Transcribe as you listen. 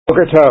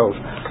Boker Tov.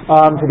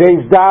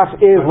 Today's daf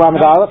is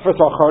Lamed Aleph. First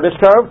of all, Chodesh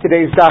Tov.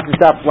 Today's daf is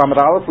daf Lamed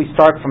Aleph. We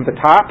start from the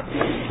top,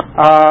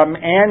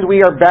 and we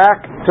are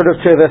back sort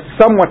of to the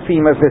somewhat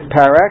theme of this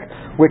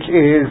parak, which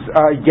is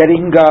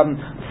getting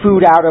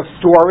food out of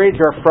storage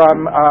or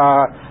from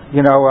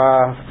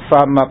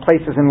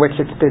places in which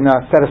it's been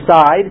set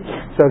aside.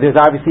 So there's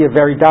obviously a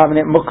very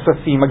dominant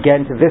muktzah theme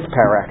again to this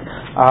parak.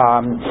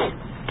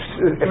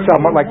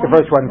 Somewhat like the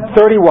first one.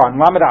 31,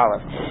 Lamed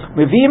Aleph.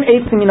 Mevim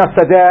eitzim min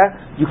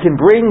hasadeh. You can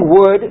bring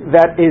wood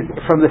that is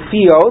from the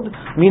field,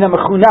 mina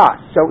mechunas.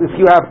 So if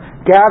you have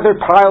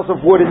gathered piles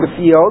of wood in the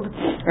field,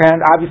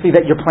 and obviously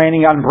that you're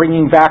planning on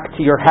bringing back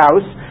to your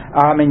house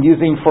and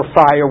using for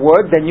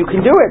firewood, then you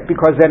can do it,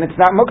 because then it's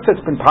not muktzah,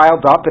 it's been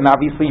piled up, and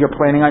obviously you're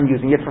planning on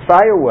using it for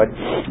firewood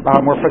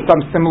or for some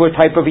similar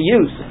type of a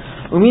use.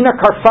 Umina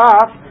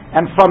karfaf.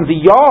 And from the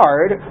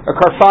yard, a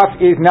karfaf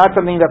is not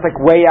something that's like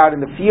way out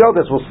in the field.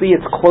 As we'll see,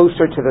 it's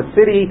closer to the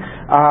city.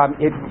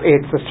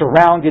 It's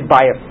surrounded by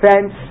a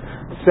fence.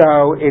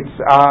 So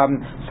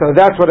so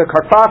that's what a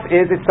karfaf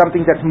is. It's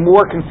something that's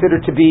more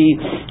considered to be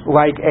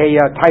like a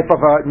type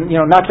of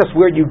not just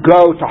where you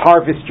go to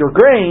harvest your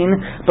grain,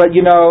 but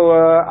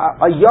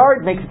a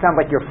yard makes it sound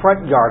like your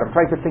front yard. I'm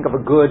trying to think of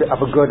a good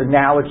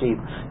analogy.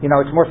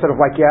 It's more sort of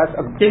like, yes.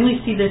 Didn't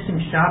we see this in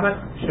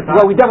Shabbat?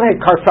 Well, we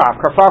definitely had karfaf.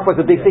 Karfaf was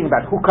a big thing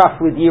about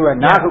hukaf lidira,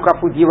 not hukaf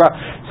lidira.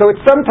 So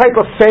it's some type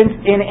of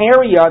fenced-in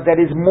area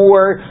that is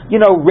more,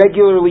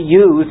 regularly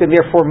used and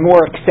therefore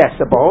more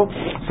accessible.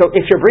 So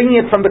if you're bringing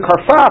it from the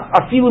karfaf,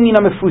 afilu mina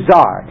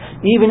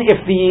mefuzar, even if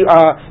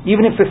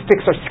the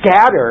sticks are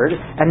scattered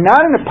and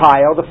not in a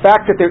pile, the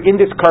fact that they're in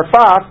this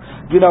karfaf,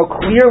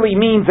 clearly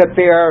means that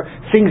they're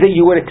things that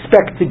you would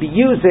expect to be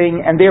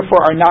using and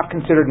therefore are not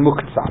considered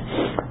muktzah.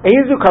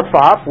 Ezu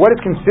karfaf, what is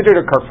considered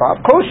a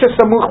karfaf? Kol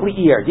shesamuch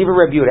li'ir, diva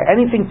Reb Yehuda,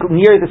 anything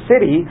near the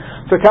city.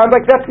 So it sounds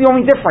like that's the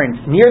only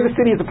difference, near the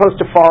city as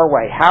opposed to far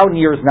away. How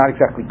near is not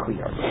exactly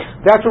clear.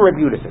 That's what Reb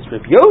Yehuda says.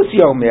 Reb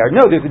Yossi Omer,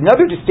 no, there's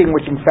another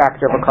distinguishing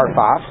factor of a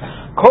karfaf.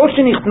 Kol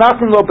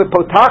shenichnasin lo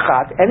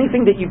bepotachat,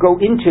 anything that you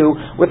go into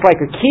with like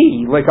a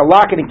key, like a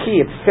lock and a key,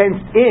 it's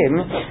fenced in,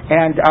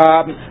 and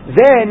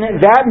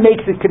then that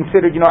makes it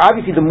considered,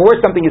 obviously the more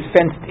something is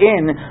fenced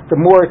in, the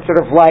more it's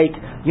sort of like,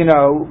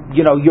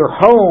 your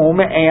home,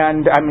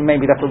 and I mean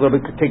maybe that's a little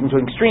bit taken to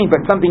an extreme,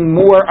 but something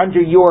more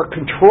under your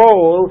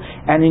control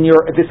and in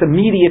this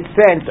immediate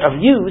sense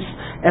of use,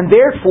 and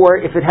therefore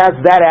if it has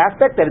that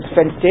aspect that it's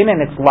fenced in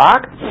and it's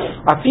locked,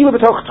 even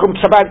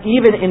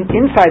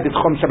inside the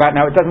Tchum Shabbat,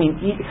 now it doesn't mean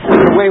in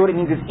a way what it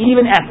means is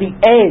even at the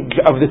edge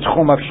of the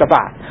Tchum of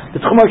Shabbat.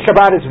 The Tchum of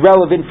Shabbat is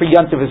relevant for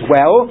Yontiv as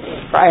well,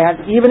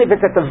 and even if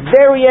it's at the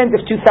very end of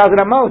 2,000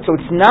 Amot, so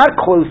it's not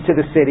close to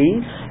the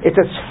city, it's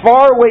as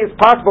far away as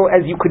possible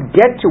as you could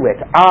get to it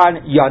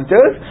on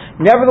Yontiv.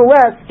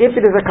 Nevertheless, if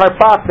it is a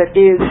karfaf that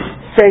is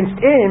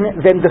fenced in,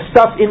 then the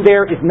stuff in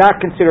there is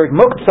not considered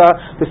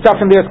muktzah. The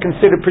stuff in there is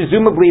considered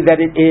presumably that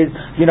it is,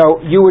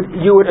 you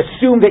would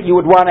assume that you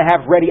would want to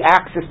have ready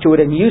access to it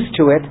and use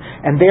to it,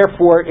 and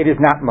therefore it is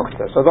not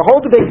muktzah. So the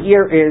whole debate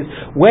here is,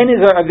 when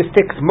are the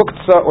sticks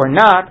muktzah or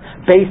not,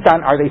 based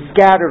on are they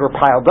scattered or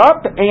piled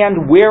up,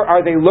 and where are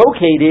they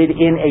located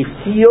in a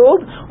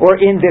field or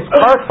in this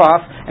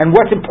karfaf, and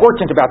what's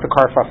important about the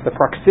karfaf, the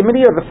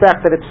proximity or the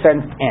fact that it's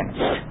fenced in.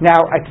 Now,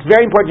 it's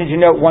very important to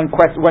note one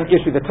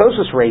issue that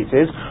Tosfos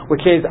raises,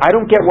 which is, I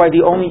don't get why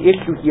the only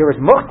issue here is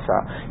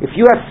muktzah. If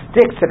you have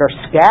sticks that are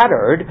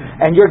scattered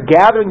and you're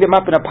gathering them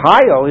up in a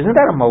pile, isn't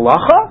that a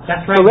malacha?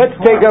 That's right. So let's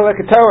take a look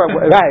at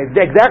Torah. Right,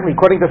 exactly.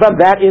 According to some,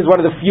 that is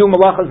one of the few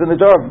malachas in the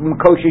Torah,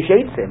 Makosher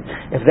Sheitzim.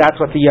 If that's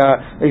what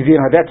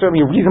that's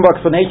certainly a reasonable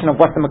explanation of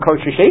what the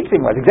Makosher Sheitzim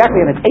was.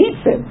 Exactly, and it's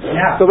Eitzim.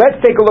 Yeah. So let's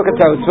take a look at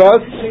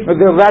Tosfos.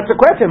 That's the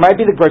question. It might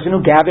be the person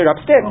who gathered up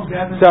sticks.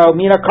 So,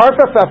 mina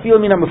karfa fafil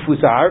mina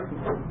mefuzar.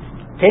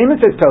 Haman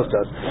says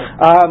Tosfos,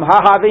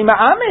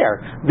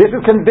 this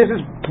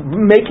is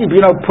making,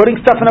 putting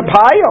stuff in a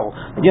pile,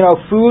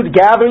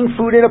 gathering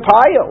food in a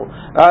pile.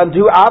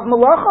 Do av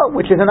malacha,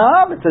 which is an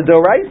av, it's a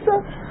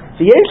doraisa.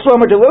 So yesh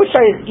lomer delo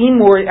shayich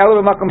imur el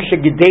b'makom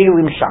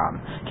shegedelim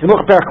sham.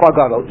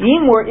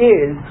 Imur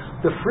is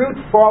the fruit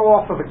fall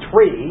off of a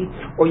tree,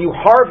 or you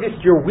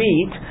harvest your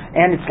wheat,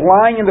 and it's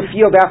lying in the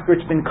field after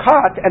it's been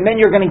cut, and then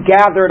you're going to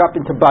gather it up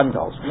into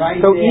bundles. Right.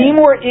 So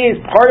imur is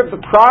part of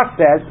the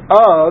process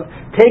of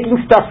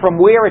taking stuff from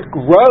where it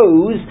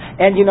grows,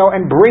 and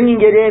and bringing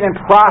it in and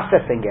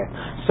processing it.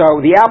 So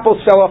the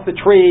apples fell off the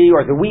tree,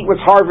 or the wheat was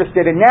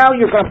harvested, and now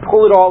you're going to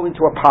pull it all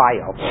into a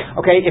pile.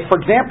 Okay, if, for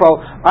example,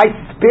 I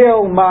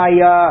spill my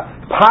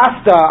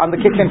pasta on the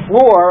kitchen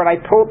floor and I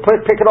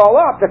pick it all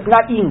up, that's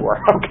not imur.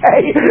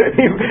 Okay,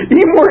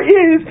 imur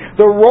is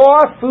the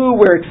raw food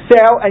where it's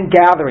fell and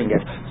gathering it.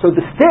 So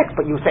the sticks,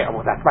 but you say,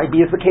 oh, well, that might be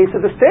as the case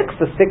of the sticks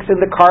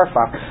in the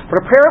karfaf, but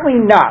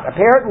apparently not.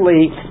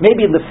 Apparently,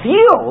 maybe in the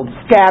field,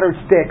 scattered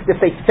sticks, if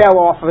they fell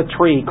off of a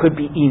tree, could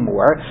be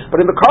imur.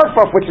 But in the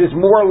karfaf, which is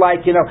more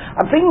like,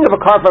 I'm thinking of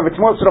a karfaf, it's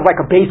more sort of like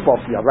a baseball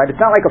field, right?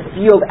 It's not like a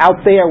field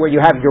out there where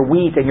you have your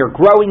wheat and you're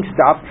growing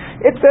stuff.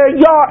 It's a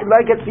yard,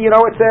 like it's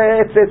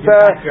it's a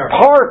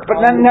park,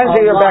 but then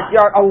say your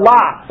backyard, a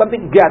lot,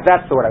 something. Yeah,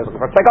 that's the word I was looking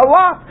for. It's like a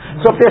lot.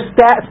 So if there's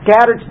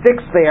scattered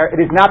sticks there,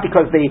 it is not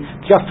because they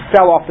just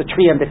fell off the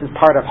tree and this is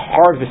part of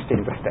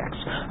harvesting the sticks.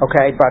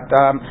 Okay, but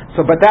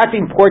that's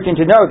important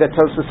to know that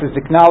Tosfos is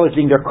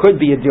acknowledging there could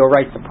be a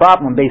deoraisa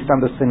problem based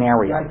on the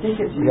scenario. I think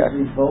it's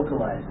usually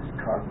vocalized as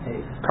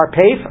karpef.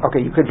 Karpef?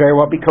 Okay, you could very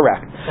well be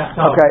correct.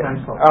 Okay.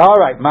 All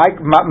right, my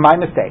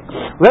mistake.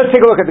 Let's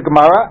take a look at the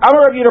Gemara.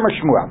 Amar Rav Yehuda Amar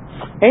Shmuel.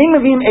 Ein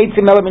mevim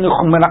eitzim ela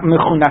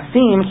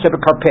mechunasim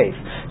shebekarpef.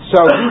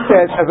 So he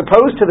says, as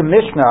opposed to the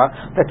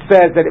Mishnah that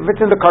says that if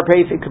it's in the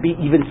karpef, it could be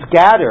even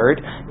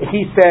scattered.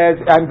 He says,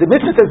 the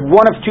Mishnah says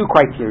one of two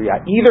criteria: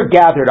 either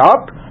gathered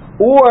up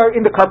or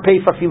in the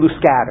karpef afilu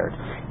scattered.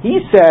 He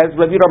says,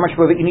 Rav Yehuda Amar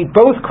Shmuel, that you need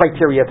both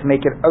criteria to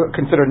make it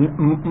considered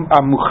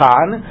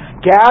muchan,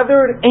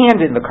 gathered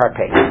and in the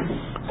karpef.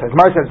 So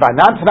Gemara says,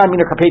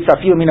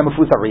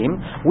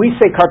 we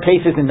say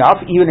karpef is enough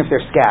even if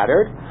they're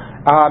scattered.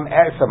 No,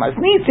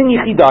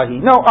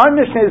 our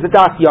Mishnah is a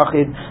das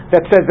yachid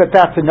that says that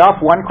that's enough,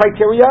 one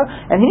criteria,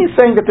 and he's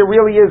saying that there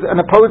really is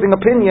an opposing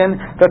opinion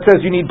that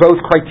says you need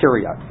both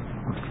criteria.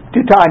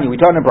 Tutani, we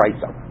talk in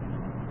Brisa.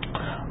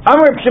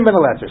 Amar Reb Shimon ben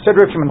Eliezer, said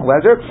Reb Shimon ben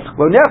Eliezer,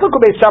 Lo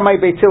nechluku beis Shammai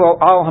beis Hillel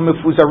al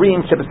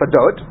hamefuzarim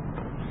shebesadot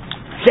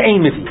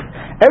she'ein mevim.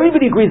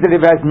 Everybody agrees that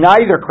if it has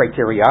neither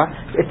criteria,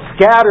 it's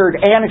scattered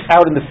and it's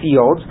out in the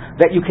fields,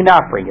 that you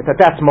cannot bring it,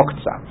 that's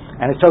muktzah.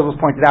 And as Tosfos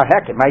pointed out,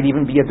 heck, it might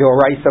even be a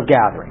deoraisa of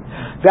gathering.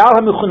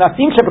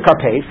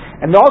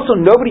 And also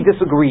nobody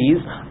disagrees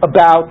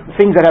about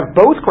things that have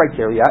both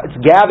criteria. It's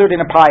gathered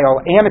in a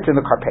pile and it's in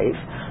the karpef.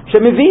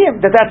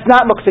 That's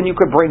not muktzah and you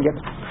could bring it.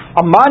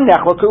 Aman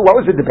nechloku, what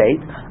was the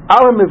debate? It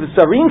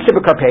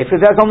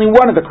has only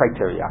one of the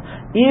criteria.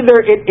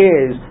 Either it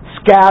is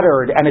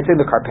scattered and it's in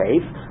the karpef,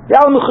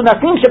 or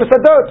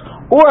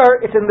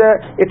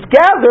it's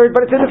gathered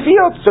but it's in the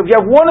field. So if you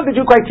have one of the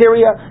two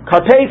criteria,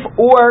 karpef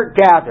or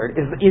gathered,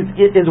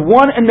 is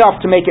one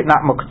enough to make it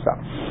not muktzah?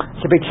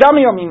 So Beit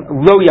Shammai mean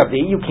lo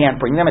yavi, you can't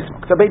bring them. It's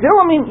muktzah. Beit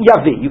Hillel mean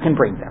yavi, you can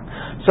bring them.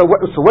 So what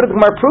did the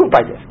Gemara prove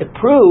by this? It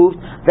proved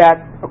that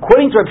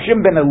according to Reb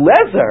Shimon ben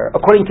Eliezer,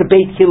 according to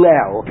Beit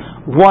Hillel,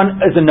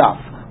 one is enough,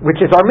 which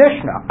is our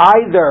Mishnah,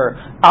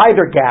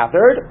 either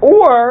gathered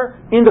or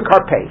in the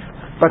karpef.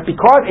 But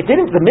because it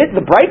didn't,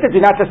 the Brisa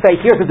did not just say,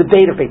 here's a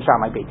debate of Beit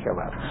Shammai, Beit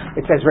Hillel.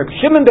 It says Reb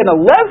Shimon ben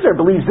Eliezer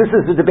believes this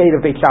is the debate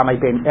of Beit Shammai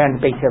and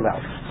Beit Hillel.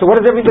 So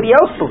what does everybody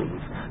else believe?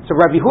 So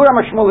Rav Yehuda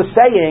Amar Shmuel is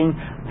saying,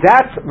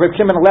 that's Reb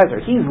Shimon ben Eliezer.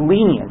 He's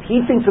lenient.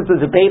 He thinks it's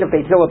a debate of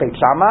Beit Hillel, Beit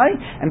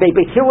Shammai, and Beit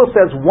Hillel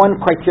says one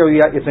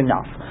criteria is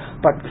enough.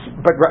 But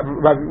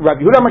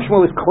Rav Yehuda Amar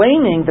Shmuel is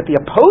claiming that the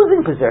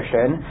opposing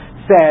position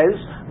says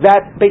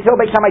that Beit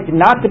Hillel, Beit Shammai did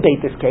not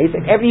debate this case,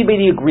 and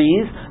everybody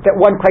agrees that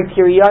one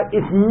criteria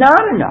is not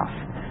enough,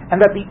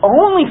 and that the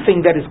only thing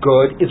that is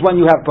good is when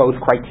you have both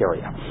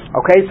criteria.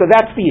 Okay, so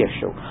that's the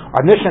issue.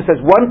 Our Mishnah says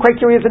one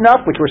criteria is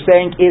enough, which we're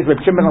saying is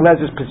Reb Shimon ben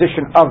Eliezer's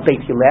position of Beit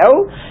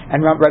Hillel,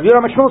 and Rav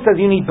Yehuda Amar Shmuel says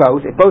you need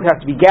both. It both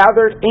has to be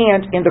gathered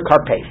and in the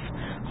karpef.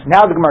 So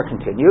now the Gemara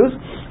continues.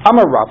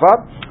 Amar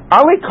Rava. If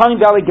you're talking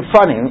about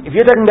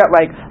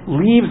like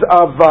leaves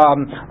of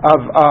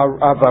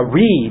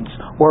reeds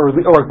or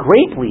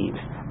grape leaves,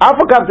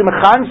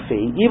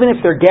 even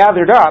if they're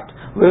gathered up,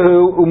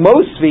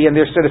 umosvi, and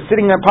they're sort of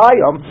sitting in a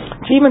pile,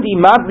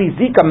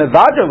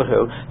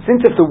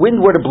 since if the wind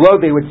were to blow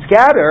they would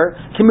scatter,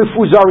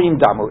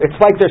 it's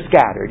like they're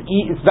scattered.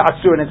 It's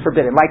asur and it's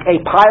forbidden. Like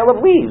a pile of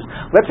leaves.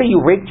 Let's say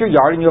you raked your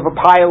yard and you have a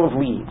pile of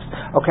leaves,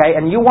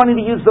 okay, and you wanted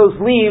to use those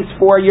leaves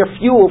for your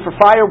fuel for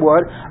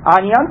firewood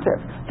on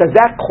Yantiv. Does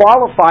that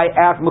qualify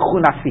as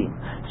mechunasim?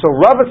 So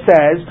Rava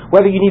says,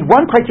 whether you need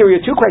one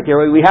criteria or two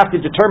criteria, we have to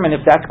determine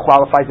if that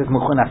qualifies as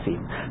mechunasim.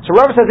 So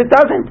Rava says it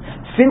doesn't.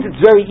 Since it's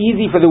very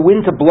easy for the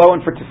wind to blow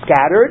and for it to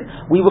scatter,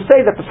 we will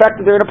say that the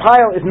fact that they're in a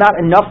pile is not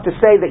enough to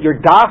say that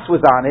your das was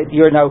on it,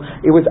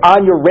 it was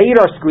on your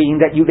radar screen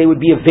that they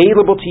would be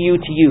available to you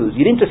to use.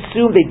 You didn't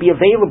assume they'd be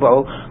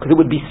available because it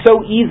would be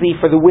so easy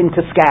for the wind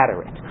to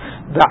scatter it.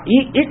 But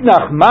if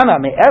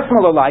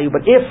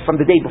from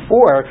the day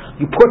before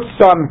you put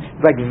some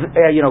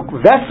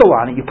vessel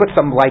on it, you put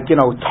some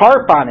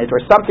tarp on it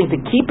or something to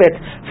keep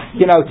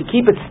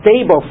it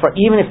stable for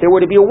even if there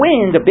were to be a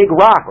wind, a big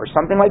rock or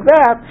something like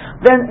that,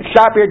 then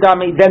shapir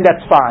dami, then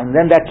that's fine.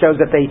 Then that shows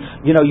that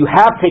you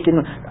have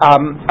taken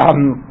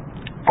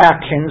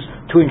actions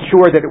to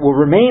ensure that it will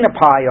remain a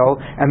pile,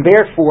 and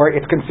therefore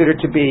it's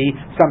considered to be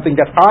something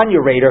that's on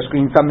your radar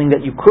screen, something that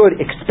you could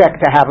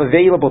expect to have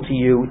available to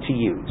you to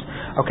use.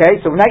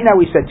 Okay, so right now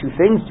we said two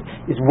things.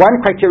 Is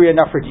one criteria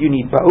enough, or do you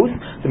need both?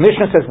 The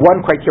Mishnah says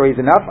one criteria is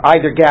enough,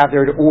 either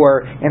gathered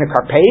or in a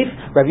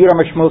karpef. Rav Yehuda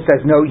Amar Shmuel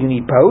says no, you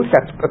need both.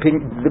 That's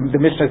the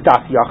Mishnah's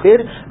das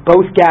yachid,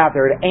 both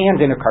gathered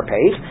and in a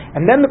karpef.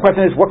 And then the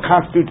question is, what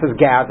constitutes as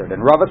gathered?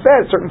 And Rava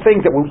says certain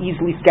things that will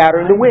easily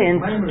scatter in the wind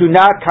do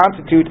not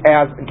constitute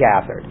as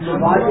gathered.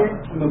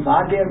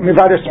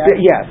 Mivader,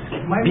 yes.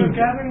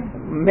 Gathering?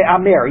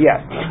 Amer,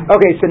 yes.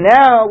 Okay, so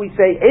now we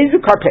say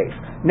ezu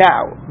karpef.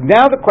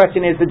 Now the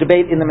question is the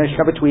debate in the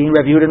Mishnah between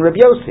Rav Yehuda and Rav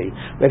Yossi.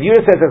 Rav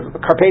Yehuda says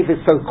that Karpef is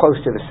so close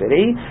to the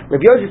city.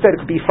 Rav Yossi said it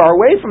could be far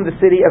away from the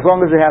city as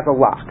long as it has a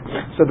lock.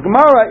 So the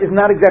Gemara is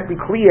not exactly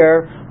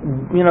clear.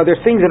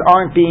 There's things that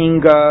aren't being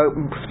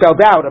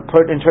spelled out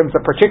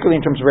particularly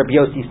in terms of Rav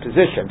Yossi's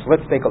position. So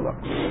let's take a look.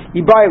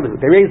 Ibailu,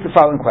 they raised the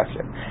following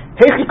question.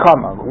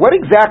 What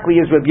exactly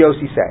is Rav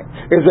Yossi saying?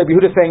 Is Rav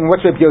Yehuda saying,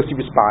 what's Rav Yossi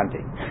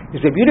responding?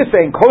 Is Rav Yehuda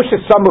saying,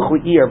 Kosha samuch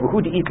li'ir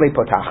v'hu de'itle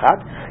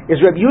potachat? Is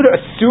Rav Yehuda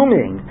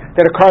assuming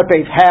that a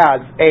karpef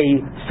has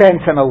a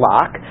fence and a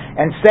lock,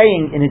 and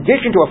saying, in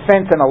addition to a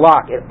fence and a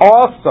lock, it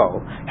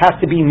also has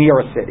to be near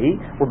a city?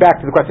 We're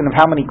back to the question of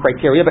how many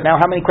criteria, but now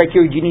how many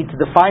criteria do you need to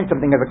define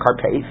something as a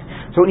karpef?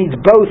 So it needs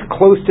both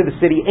close to the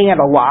city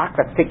and a lock.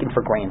 That's taken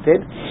for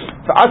granted.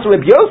 So Asa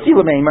Rav Yossi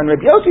l'meimah, and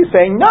Rav Yossi is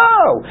saying,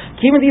 no!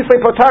 Kimin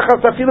de'itle potachat. If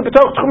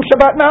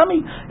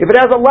it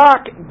has a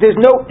lock, there's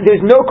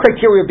no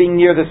criteria of being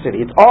near the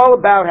city. It's all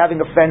about having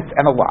a fence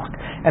and a lock.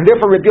 And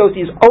therefore Rabbi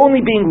Yossi is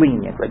only being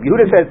lenient. Rabbi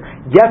Yehuda says,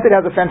 yes, it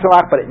has a fence and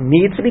lock, but it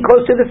needs to be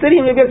close to the city.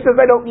 And Rabbi Yossi says,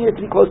 I don't need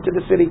it to be close to the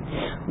city.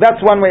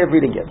 That's one way of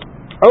reading it.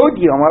 Or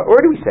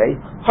do we say,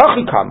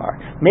 Hachi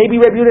Kamar?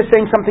 Maybe Rabbi Yehuda is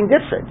saying something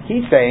different.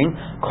 He's saying,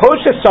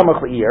 Kosha Samach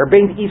Le'ir,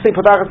 being Isei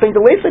Potachos, being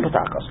Delesei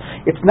Potachos.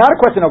 It's not a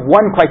question of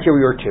one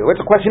criteria or two,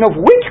 it's a question of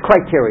which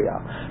criteria.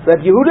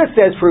 Rabbi Yehuda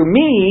says, for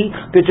me,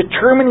 the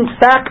determining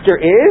factor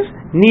is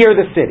near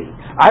the city.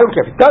 I don't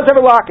care if it does have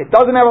a lock, it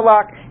doesn't have a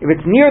lock. If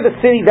it's near the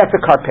city, that's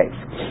a karpef.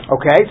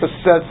 Okay, so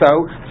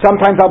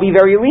sometimes I'll be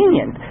very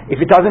lenient.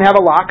 If it doesn't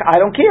have a lock, I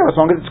don't care, as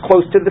long as it's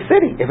close to the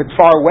city. If it's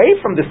far away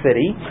from the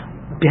city,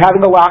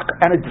 having a lock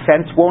and a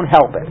defense won't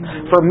help it.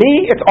 For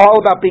me, it's all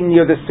about being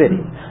near the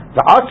city.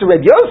 The Asa Reb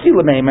Yossi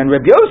l'meimah, and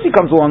Reb Yossi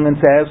comes along and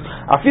says,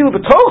 Afilu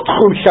b'toch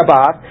tchum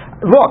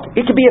Shabbat. Look,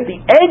 it could be at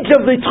the edge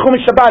of the tchum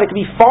Shabbat. It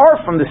could be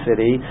far from the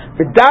city.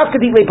 But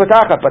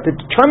the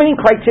determining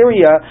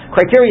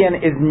criterion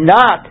is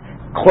not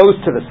close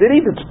to the city.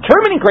 The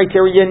determining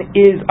criterion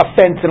is a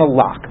fence and a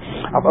lock.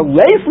 If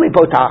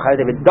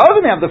it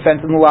doesn't have the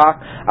fence and the lock,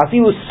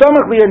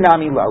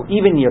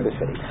 even near the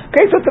city.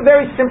 Okay, so it's a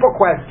very simple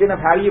question of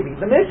how do you read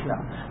the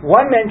Mishnah.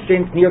 One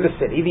mentions near the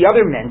city, the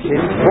other mentions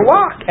the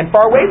lock and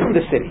far away from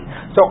the city.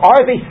 So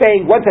are they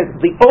saying, one says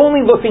the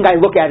only thing I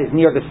look at is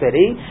near the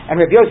city, and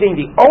Rabbi Yossi saying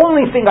the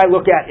only thing I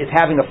look at is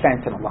having a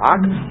fence and a lock?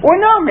 Or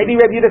no, maybe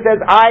Rabbi Yehuda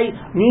says I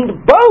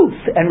need both,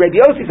 and Rabbi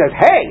Yossi says,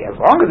 hey, as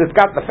long as it's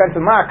got the fence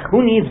and lock,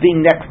 who needs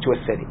being next to a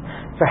city?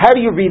 So how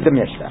do you read the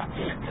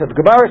Mishnah? So the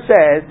Gemara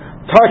says,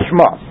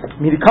 Tashmas.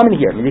 Coming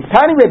here.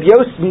 Midiktani Rabbi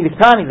Yossi,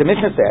 the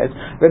Mishnah says,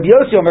 Rabbi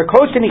Yossi Omer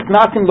Koshe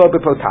Nichnasim Lo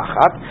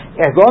B'Potachat,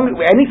 as long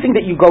anything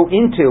that you go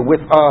into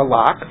with a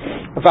lock,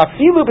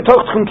 Vafilu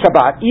B'Toch Tchum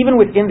Shabbat,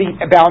 even within the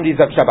boundaries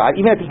of Shabbat,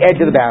 even at the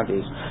edge of the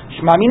boundaries.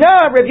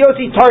 Shmamina Rabbi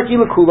Yossi Tarki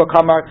L'Kula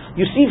Kamar.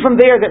 You see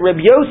from there that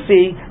Rabbi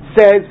Yossi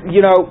says,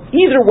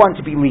 either one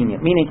to be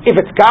lenient, meaning if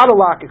it's got a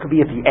lock, it could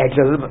be at the edge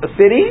of a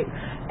city,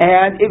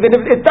 and if it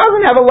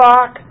doesn't have a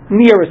lock,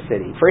 near a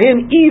city. For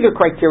him, either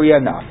criteria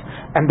enough.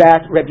 And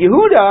that Reb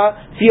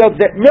Yehuda feels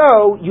that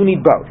no, you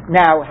need both.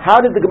 Now,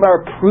 how did the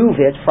Gemara prove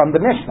it from the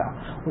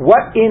Mishnah?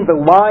 What in the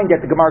line that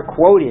the Gemara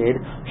quoted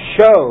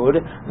showed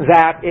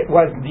that it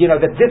was,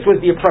 that this was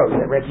the approach,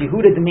 that Reb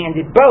Yehuda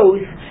demanded both,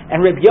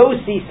 and Reb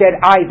Yossi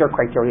said either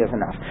criteria is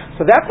enough.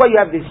 So that's why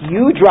you have this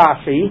huge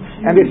Rashi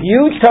and this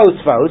huge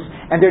Tosfos,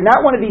 and they're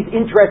not one of these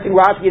interesting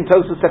Rashi and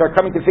Tosfos that are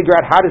coming to figure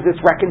out how does this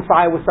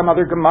reconcile with some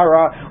other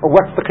Gemara, or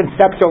what's the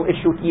conceptual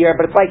issue here,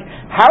 but it's like,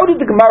 how did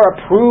the Gemara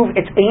prove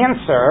its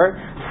answer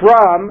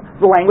from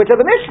the language of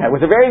the Mishnah? It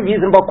was a very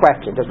reasonable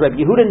question. Does Reb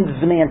Yehuda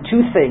demand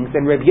two things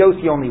and Reb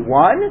Yossi only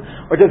one?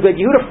 Or does Reb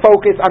Yehuda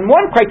focus on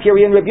one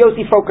criteria and Reb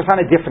Yossi focus on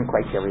a different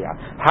criteria?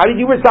 How did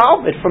you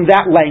resolve it from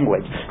that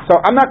language? So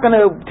I'm not going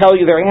to tell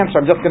you their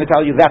answer, I'm just going to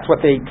tell you that's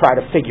what they try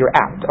to figure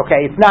out.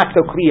 Okay, it's not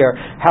so clear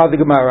how the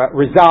Gemara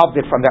resolved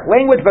it from that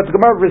language, but the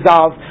Gemara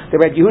resolves that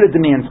Reb Yehuda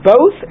demands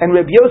both, and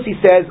Reb Yossi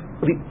says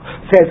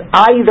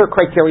either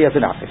criteria is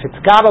enough. If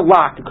it's got a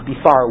lock, it could be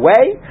far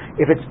away.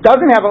 If it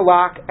doesn't have a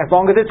lock, as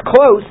long as it's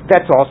close,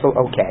 that's also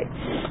okay.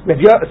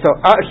 So,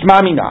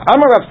 Shmamina,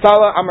 Amar Rav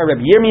Sala, Amar Reb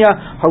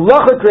Yirmiyah,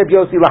 Halachak Reb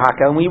Yossi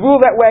Lahaka, and we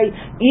rule that way,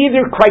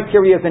 either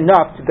criteria is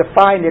enough to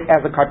define it as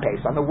a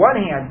karpes. On the one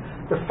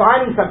hand,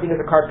 defining something as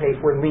a karpes,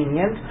 we're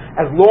lenient,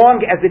 as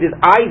long as it is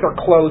either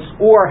close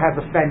or has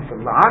a fence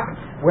and lock,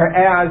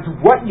 whereas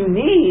what you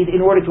need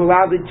in order to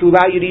allow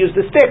you to use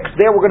the sticks,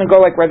 there we're going to go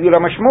like Rav Yehuda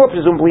Mashmuel,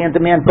 presumably, and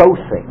demand both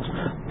things.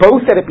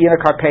 Both that it be in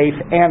a karpes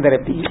and that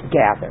it be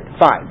gathered.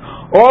 Fine.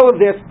 All of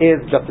this is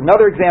just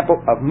another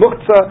example of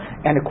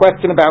muktzah and a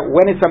question about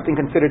when is something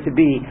considered to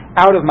be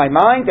out of my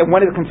mind and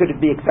when is it considered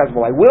to be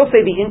accessible. I will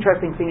say the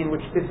interesting thing in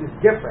which this is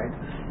different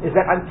is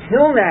that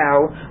until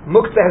now,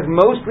 muktzah has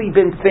mostly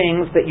been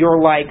things that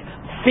you're like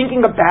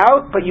thinking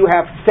about, but you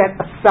have set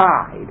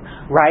aside,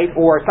 right?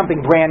 Or something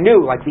brand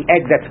new, like the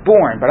egg that's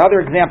born. But other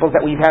examples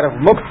that we've had of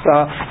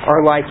muktzah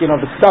are like,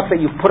 the stuff that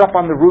you've put up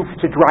on the roof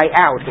to dry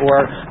out,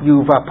 or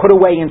you've put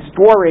away in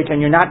storage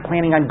and you're not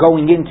planning on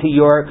going into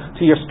your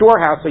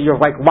storehouse, so you're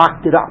like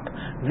locked it up.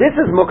 This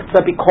is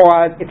muktzah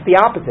because it's the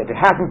opposite. It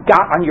hasn't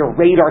got on your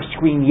radar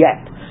screen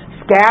yet.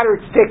 Scattered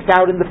sticks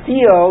out in the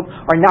field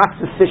are not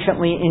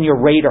sufficiently in your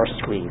radar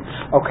screen,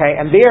 okay?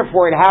 And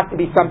therefore it has to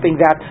be something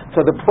that,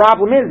 so the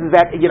problem is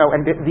that,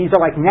 and these are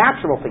like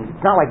natural things.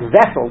 It's not like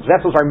vessels.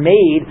 Vessels are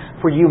made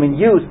for human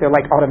use. They're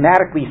like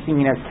automatically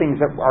seen as things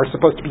that are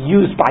supposed to be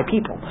used by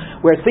people.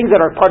 Whereas things that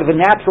are part of the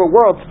natural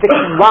world, sticks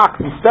and rocks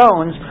and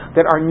stones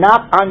that are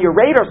not on your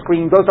radar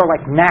screen, those are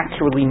like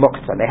naturally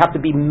muktzah. They have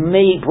to be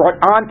brought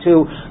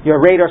onto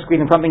your radar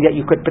screen and something that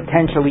you could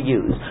potentially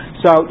use.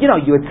 So,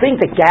 you would think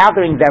that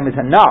gathering them is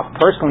enough.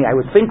 Personally, I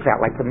would think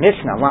that, like the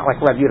Mishnah, not like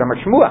Rav Yehuda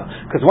Shmuel,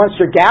 because once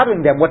you're gathering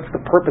them, what's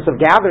the purpose of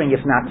gathering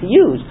if not to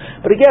use?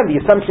 But again,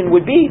 the assumption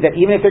would be that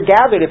even if they're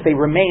gathered, if they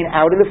remain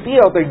out in the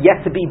field, they're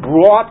yet to be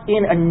brought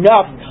in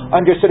enough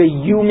under sort of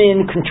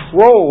human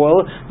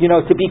control,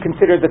 to be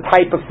considered the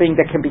type of thing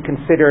that can be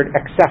considered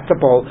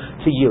acceptable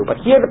to you.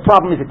 But here the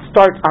problem is it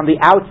starts on the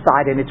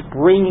outside and it's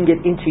bringing it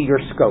into your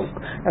scope,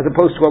 as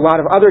opposed to a lot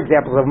of other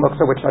examples of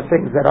muktzah, which are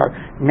things that are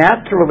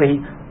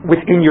naturally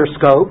within your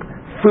scope,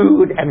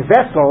 food and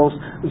vessels,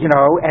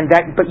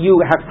 but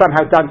you have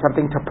somehow done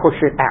something to push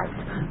it out.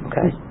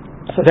 Okay,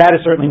 so that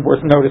is certainly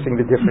worth noticing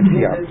the difference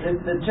here.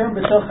 The term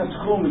b'toch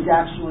hatchum is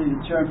actually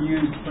the term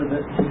used to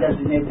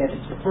designate that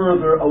it's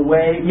further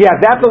away. Yeah,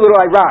 that's a little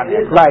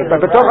ironic, right?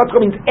 But b'toch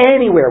hatchum means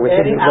anywhere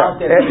within the out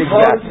there.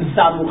 Exactly.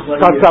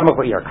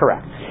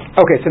 Correct.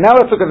 Okay, so now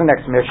let's look at the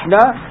next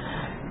Mishnah.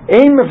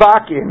 Ein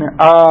mevakin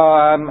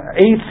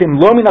eitzim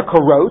lo min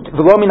hakorot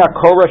v'lo min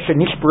hakora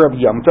shenishbara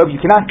b'yom tov. You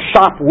cannot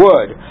chop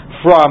wood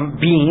from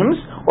beams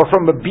or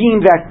from a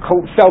beam that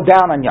fell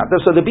down on Yom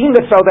Tov. So the beam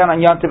that fell down on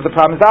Yom Tov, the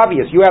problem is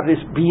obvious. You have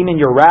this beam in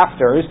your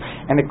rafters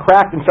and it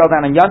cracked and fell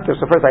down on Yom Tov.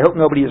 So first, I hope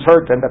nobody is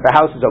hurt and that the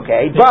house is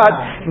okay.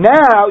 But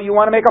now you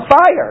want to make a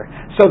fire.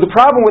 So the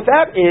problem with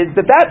that is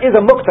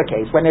a muktzah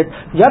case. When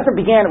Yom Tov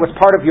began, it was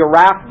part of your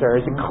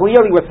rafters. It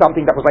clearly was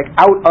something that was like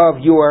out of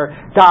your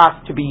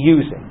das to be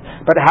using.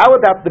 But how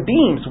about the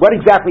beams? What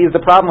exactly is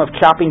the problem of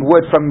chopping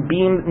wood from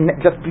beams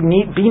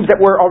that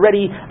were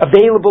already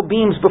available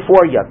beams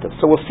before Yom Tov?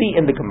 So we'll see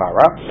in the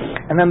Gemara.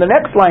 And then the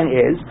next line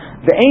is,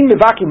 the ein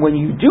mevakim, when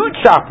you do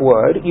chop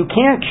wood, you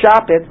can't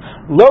chop it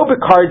lo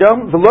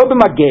b'kardom, v'lo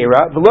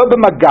b'magera, v'lo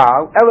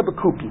b'magal, ela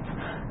b'kupit.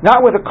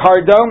 Not with a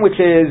kardom, which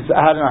is,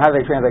 I don't know how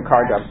they translate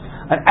kardom,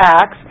 an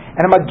axe.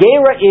 And a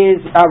magera is,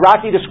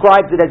 Rashi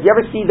describes it as, you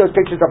ever see those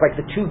pictures of like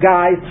the two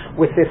guys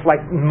with this like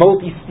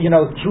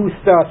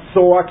toothed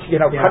saw,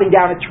 cutting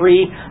down a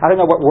tree? I don't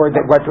know what word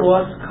that was.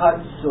 Cross-cut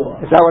saw.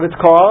 Is that what it's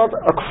called?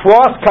 A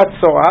cross-cut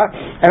saw.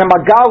 And a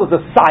magal is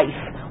a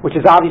scythe, which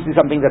is obviously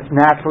something that's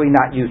naturally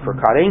not used for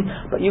cutting.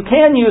 But you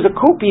can use a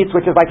kupitz,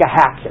 which is like a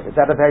hatchet. Is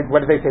that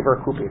what do they say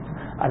for a kupitz?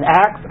 An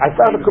axe? I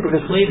thought a kupitz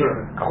is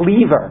cleaver. A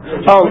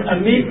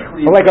meat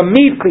cleaver. Like a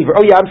meat cleaver.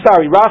 Oh yeah, I'm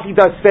sorry. Rashi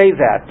does say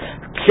that.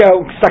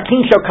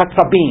 Sakin shel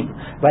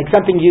katzabim, like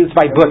something used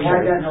by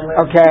butchers.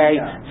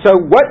 Okay, so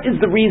what is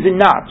the reason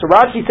not? So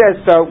Rashi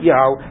says,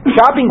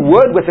 chopping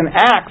wood with an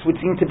axe would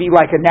seem to be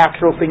like a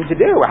natural thing to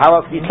do. How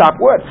else do you chop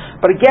wood?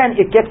 But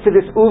again, it gets to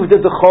this uvda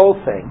d'chol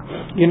thing.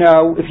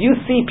 If you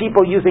see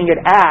people using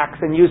an axe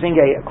and using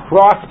a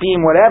cross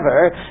beam,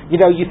 whatever,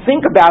 you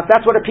think about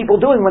that's what are people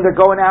doing when they're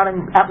going out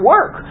and at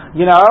work. If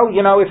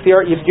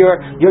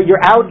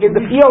you're out in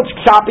the fields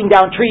chopping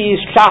down trees,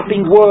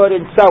 chopping wood,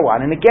 and so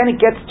on. And again, it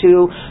gets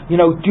to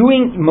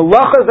doing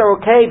malachas are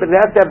okay, but it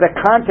has to have the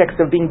context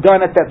of being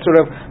done at that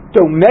sort of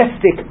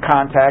domestic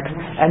context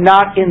and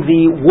not in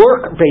the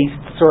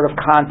work-based sort of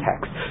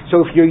context.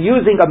 So if you're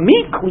using a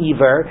meat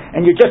cleaver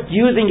and you're just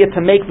using it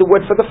to make the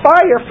wood for the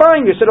fire,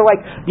 fine, you're sort of like,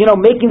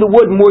 making the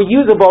wood more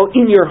usable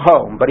in your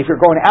home. But if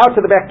you're going out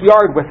to the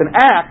backyard with an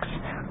axe,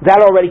 that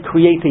already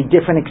creates a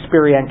different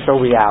experiential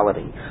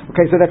reality.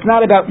 Okay, so that's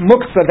not about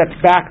muktzah, that's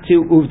back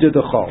to uvda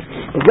d'chol.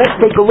 Let's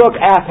take a look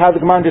at how the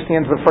Gemara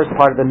understands the first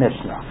part of the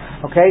Mishnah.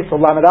 Okay, so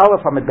Lamed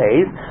Aleph Hamid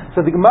Beis.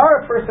 So the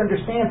Gemara first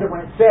understands that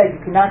when it says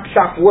you cannot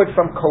chop wood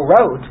from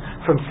korot,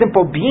 from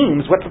simple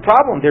beams, what's the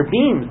problem? They're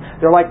beams.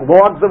 They're like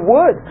logs of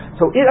wood.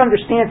 So it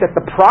understands that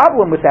the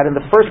problem with that in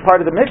the first part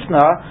of the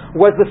Mishnah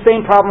was the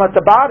same problem at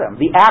the bottom.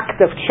 The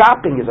act of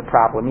chopping is a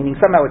problem, meaning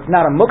somehow it's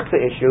not a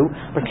muktzah issue,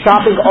 but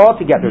chopping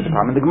altogether is a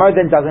problem. And the Gemara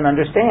then doesn't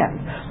understand.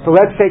 So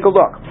let's take a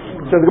look.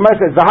 So the Gemara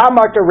says,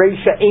 Zahamarta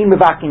Reisha Ein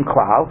Mevakin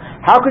Klal.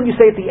 How can you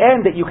say at the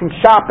end that you can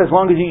chop as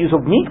long as you use a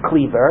meat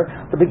cleaver?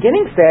 The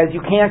beginning says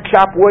you can't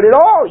chop wood at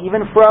all,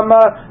 even from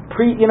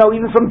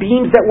even from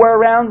beams that were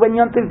around when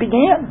Yom Tov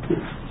began.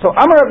 So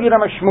Amar Rav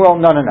Yehuda Shmuel,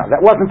 no, that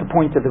wasn't the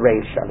point of the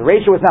Reisha. The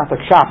Reisha was not the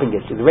chopping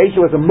issue. The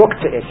Reisha was a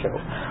muktzah issue.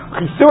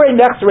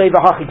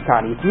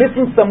 It's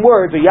missing some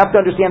words, or you have to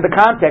understand the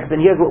context,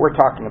 and here's what we're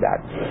talking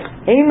about.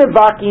 Ein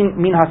Mevakin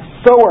min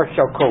hasoar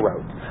shel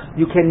korot.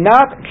 You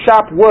cannot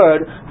chop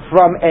wood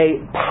from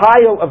a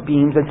pile of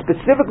beams, and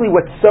specifically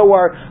what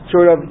soar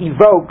sort of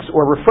evokes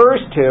or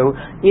refers to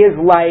is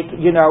like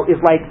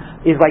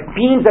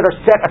beams that are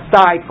set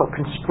aside for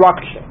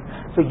construction.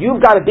 So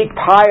you've got a big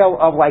pile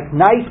of like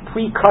nice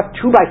pre-cut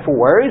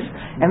 2x4s,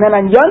 and then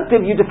on Yom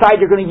Tov you decide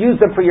you're going to use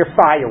them for your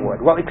firewood.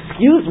 Well,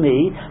 excuse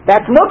me,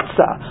 that's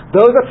muktzah.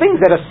 Those are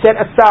things that are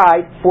set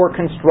aside for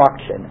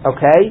construction.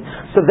 Okay,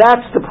 so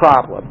that's the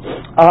problem.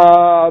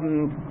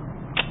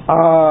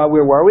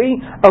 Where were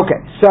we?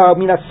 Okay, so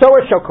mina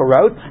soar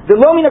shokorot the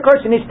lo mina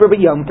karsin ishber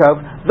b'Yom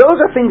Tov.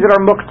 Those are things that are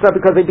muktzah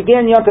because they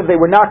began Yom Tov. They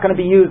were not going to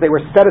be used. They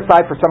were set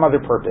aside for some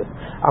other purpose.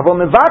 Avol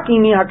mevaki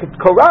mina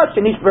korash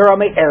nishber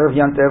me erev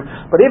Yom Tov.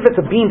 But if it's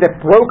a beam that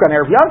broke on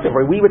erev Yom Tov,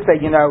 or we would say,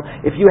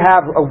 if you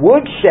have a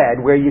wood shed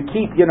where you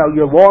keep, your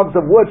logs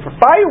of wood for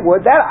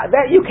firewood,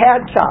 that you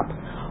can chop.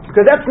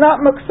 Because that's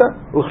not muktzah.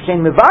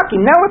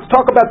 Now let's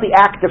talk about the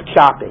act of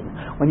chopping.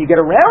 When you get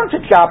around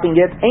to chopping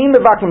it, ein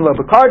mevakim lo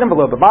b'kardim,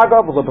 v'lo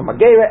b'magav, v'lo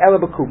b'magera, ela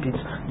b'kupitz.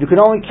 You can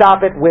only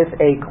chop it with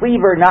a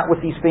cleaver, not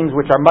with these things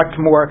which are much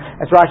more,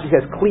 as Rashi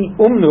says, kli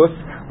umnus,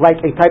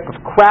 like a type of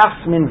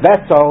craftsman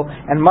vessel,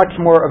 and much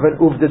more of an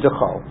uvda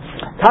dechol.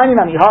 Tani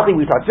nami hachi,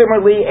 we taught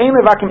similarly, ein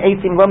mevakim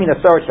eitzim lo min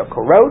asar shel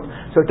korot.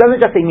 So it doesn't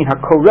just say min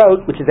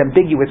hakorot, which is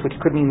ambiguous, which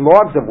could mean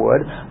logs of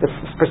wood. The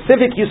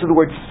specific use of the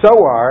word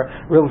soar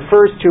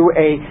refers to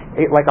a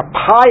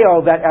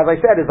pile that, as I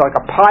said, is like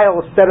a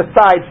pile set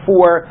aside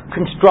for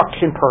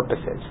construction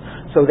purposes.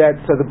 So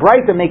the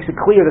Braita makes it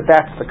clear that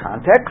that's the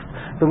context.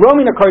 The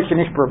Romin Akarsha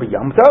Nishbar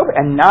b'Yom Tov,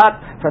 and not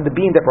from the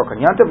beam that broke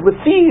on Yom Tov.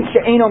 L'fi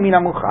she'eno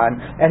mina muchan,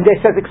 and it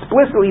says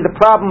explicitly the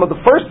problem of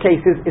the first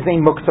cases is a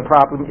muktzah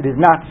problem. It is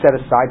not set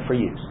aside for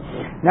use.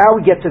 Now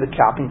we get to the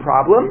chopping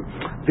problem.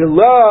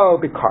 Below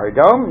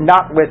b'kardom,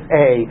 not with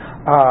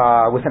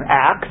with an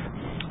axe.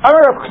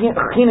 Amar Rav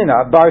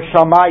Chinina bar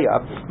Shalmaya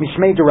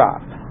mishmei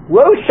derav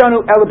lo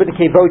shanu ela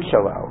b'nekevot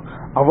shelo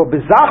avo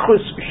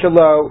b'zachrus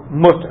shelo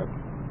mutter.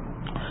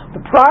 The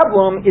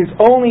problem is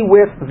only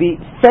with the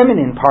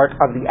feminine part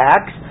of the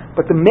axe,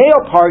 but the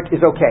male part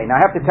is okay.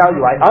 Now I have to tell you,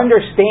 I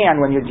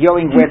understand when you're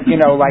dealing with, things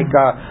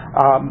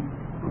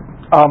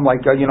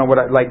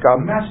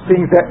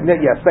that,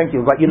 yes, thank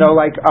you. But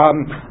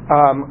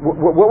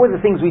what were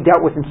the things we dealt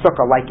with in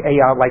Sukkah? Pipes.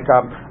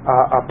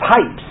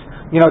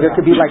 There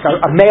could be like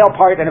a male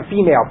part and a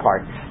female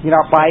part.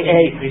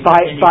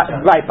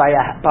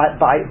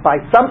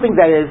 By something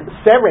that is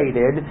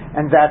serrated,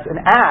 and that's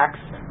an axe.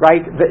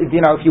 Right,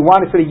 if you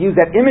want to sort of use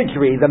that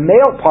imagery, the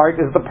male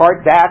part is the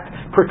part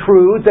that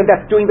protrudes and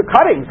that's doing the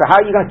cutting. So how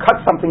are you going to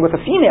cut something with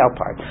a female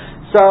part?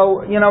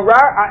 So,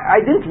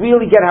 I didn't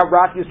really get how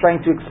Rashi was trying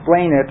to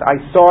explain it.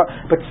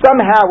 But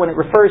somehow when it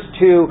refers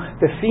to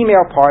the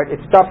female part,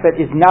 it's stuff that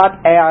is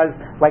not as,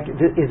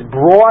 is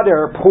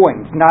broader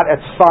points, not as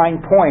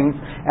fine points.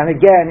 And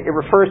again, it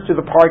refers to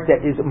the part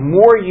that is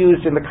more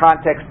used in the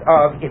context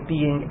of it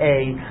being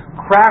a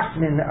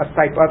craftsman, a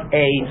type of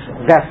a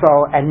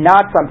vessel, and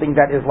not something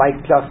that is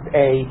just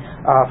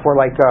for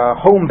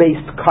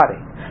home-based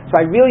cutting. So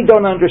I really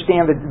don't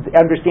understand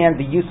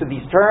the use of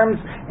these terms,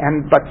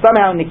 but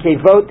somehow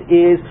nikevot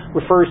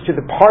refers to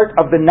the part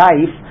of the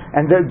knife,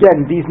 and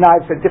again, these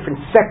knives have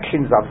different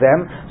sections of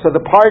them. So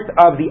the part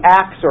of the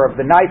axe or of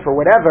the knife or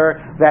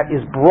whatever that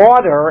is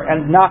broader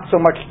and not so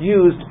much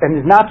used, and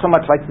is not so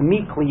much like the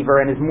meat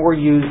cleaver, and is more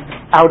used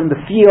out in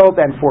the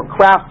field and for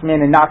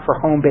craftsmen and not for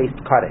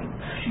home-based cutting.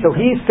 So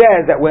he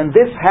says that when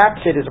this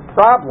hatchet is a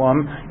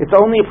problem, it's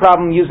only a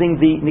problem using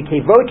the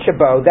nikevot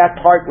shabo, that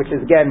part which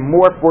is again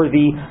more for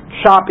the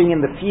chopping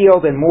in the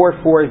field and more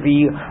for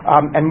the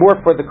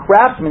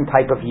craftsman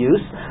type of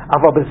use.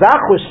 Aval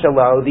b'zachrus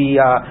shelo,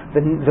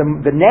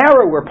 the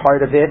narrower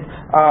part of it,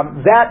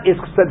 that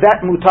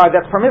mutar,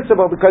 that's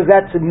permissible because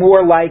that's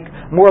more like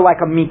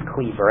a meat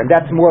cleaver, and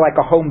that's more like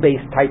a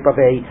home-based type of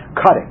a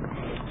cutting.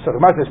 So the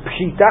Gemara says,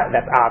 Pshita,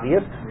 that's obvious.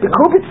 The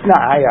Kupitz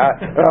I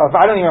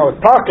don't even know what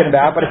it's talking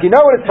about, but if you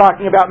know what it's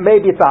talking about,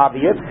 maybe it's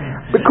obvious.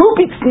 The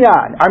Kupitz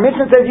our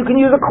Mishnah says you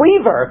can use a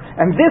cleaver,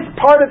 and this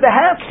part of the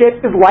hatchet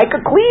is like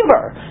a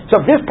cleaver.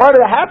 So if this part of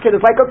the hatchet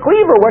is like a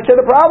cleaver, what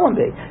should the problem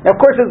be? Now, of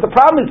course, if the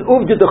problem is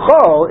uvda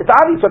dechol, it's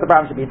obvious what the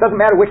problem should be. It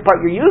doesn't matter which part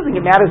you're using,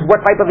 it matters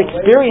what type of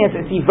experience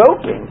it's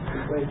evoking.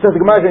 So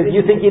the Gemara says, you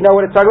think you know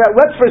what it's talking about?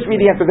 Let's first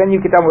read the answer, then you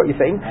can tell me what you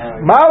think.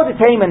 Mao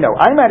detayma, no.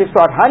 I might have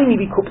thought, hani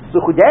mi kupitz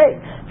zuchudei.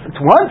 It's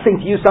one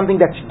thing to use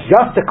something that's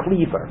just a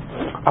cleaver.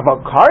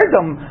 About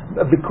kardam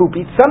of the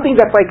kupitz, something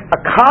that's like a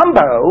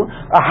combo,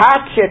 a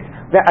hatchet,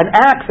 an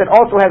axe that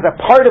also has a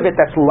part of it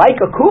that's like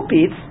a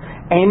kupitz.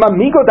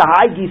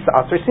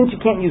 Since you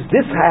can't use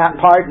this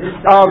part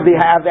of the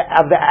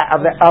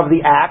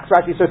axe,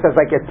 Rashi says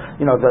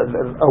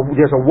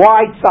there's a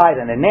wide side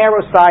and a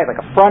narrow side,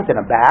 like a front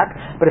and a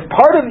back. But if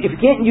you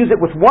can't use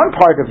it with one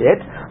part of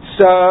it,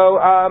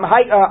 so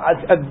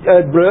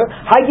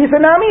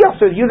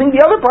so using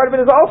the other part of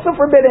it is also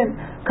forbidden.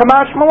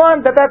 Kamash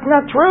Malan, that's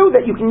not true,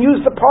 that you can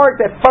use the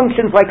part that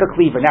functions like a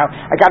cleaver. Now,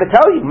 I got to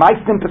tell you, my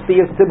sympathy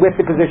is with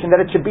the position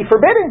that it should be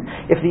forbidden.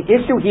 If the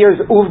issue here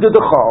is uvda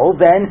dechol,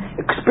 then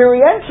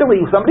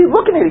experientially, somebody's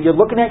looking at it,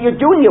 you're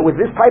doing it with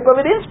this type of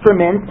an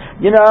instrument,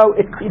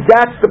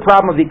 that's the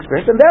problem of the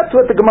experience, and that's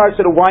what the Gemara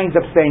sort of winds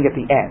up saying at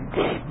the end.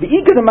 The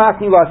Ika de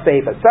Masni La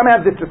Seifa, some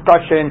have this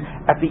discussion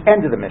at the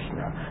end of the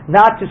Mishnah,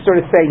 not to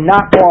sort of say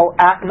not all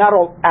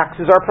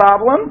axes are a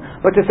problem,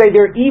 but to say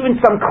there are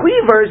even some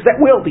cleavers that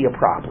will be a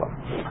problem.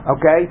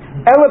 Okay?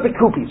 Ela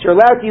bekupis, you're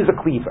allowed to use a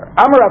cleaver.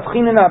 Amar Rav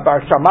Chinina bar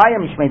Shamaya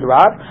mishmei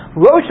Rav,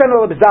 lo shana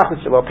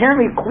lebezachus shelo.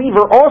 Apparently, a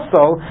cleaver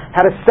also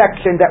had a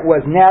section that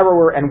was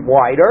narrower and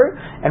wider,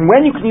 and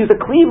when you can use a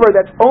cleaver,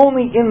 that's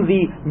only in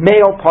the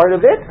male part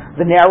of it,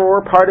 the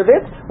narrower part of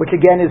it, which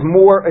again is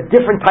more a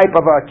different type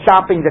of a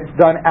chopping that's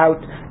done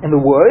out in the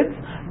woods.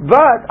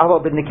 But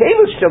although the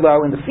nekevus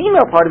shelo, in the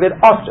female part of it,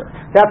 usher.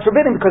 That's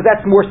forbidden because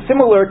that's more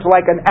similar to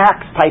like an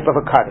axe type of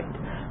a cutting.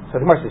 So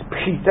the Gemara says,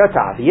 pshita, it's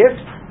obvious.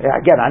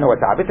 Again, I know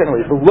it's obvious.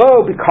 Anyway,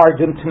 below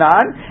bikardim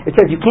tanan, it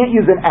says you can't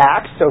use an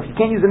axe. So if you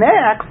can't use an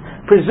axe,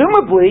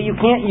 presumably you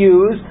can't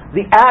use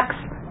the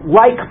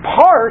axe-like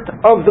part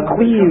of the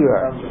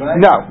cleaver.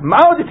 No.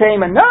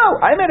 Ma'odetema, no.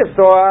 I might have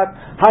thought,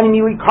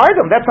 hanimili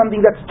kardam, that's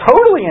something that's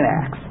totally an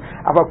axe.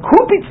 About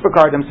kupitz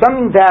bikardim,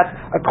 something that's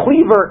a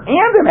cleaver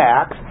and an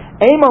axe,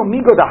 Emo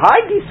migo the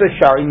haigisa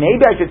shari.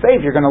 Maybe I should say,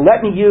 if you're going to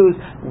let me use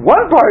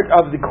one part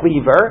of the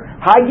cleaver,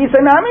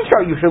 haigisa nami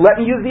shari, you should let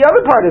me use the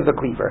other part of the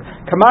cleaver.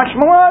 Kamash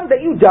malan,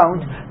 that you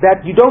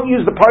don't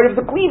use the part of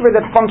the cleaver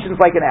that functions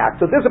like an axe.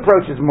 So this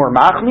approach is more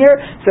machmir,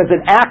 says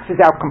an axe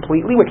is out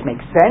completely, which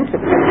makes sense if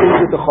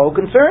it's the whole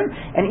concern,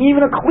 and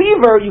even a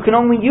cleaver, you can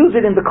only use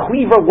it in the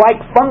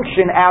cleaver-like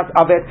function as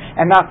of it,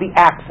 and not the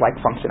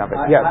axe-like function of it.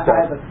 I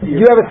have a theory.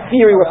 You have a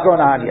theory what's going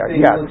on here.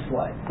 Yes.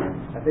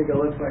 I think it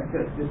looks like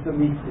this. This is a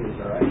meat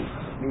cleaver, right?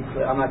 Meat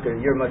cleaver. I'm not good.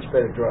 You're a much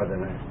better drawer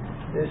than I.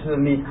 This is a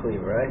meat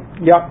cleaver, right?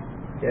 Yep.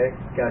 Okay.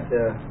 Got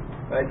the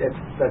right.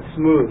 That's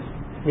smooth.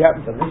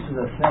 Yep. So this is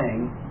a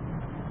thing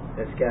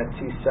that's got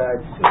two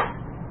sides to it.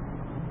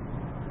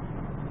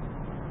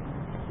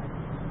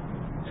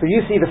 So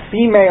you see the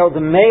male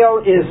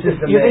is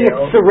you think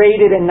it's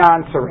serrated and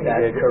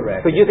non-serrated. That's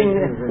correct. So you think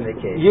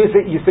you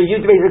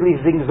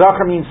basically think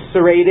zachar means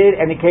serrated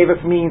and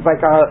nekevus means like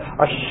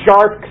a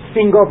sharp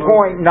single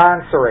point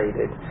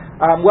non-serrated.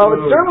 Well,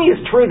 it certainly is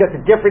true that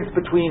the difference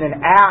between an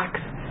axe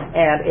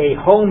and a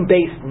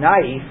home-based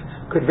knife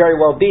could very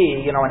well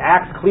be, an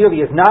axe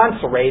clearly is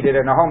non-serrated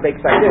and a home-based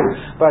knife is.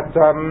 But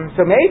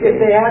so maybe if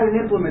they had an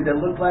implement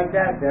that looked like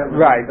that would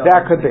right,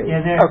 that could be.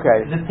 Yeah,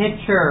 okay. The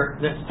picture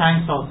that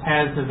Steinsaltz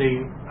has of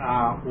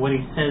what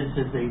he says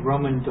is a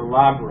Roman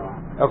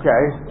dolabra.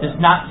 Okay. Does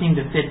not seem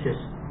to fit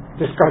this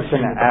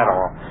discussion at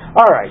all.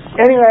 All right.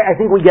 Anyway, I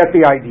think we get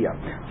the idea.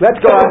 Let's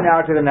go on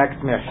now to the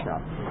next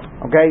Mishnah.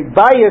 Okay,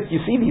 bias. You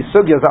see these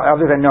sugyas,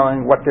 other than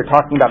knowing what they're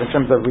talking about in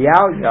terms of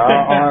realia,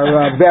 are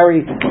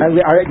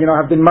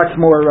have been much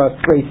more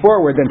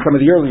straightforward than some of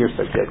the earlier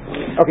sugyas.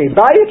 Okay,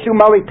 bias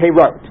shumali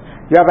peirot.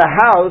 You have a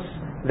house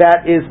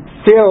that is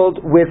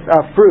filled with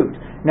fruit.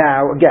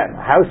 Now, again,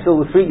 a house filled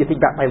with fruit, you think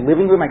about my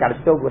living room, I got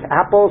it filled with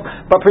apples,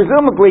 but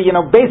presumably,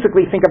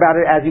 basically think about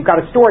it as you've got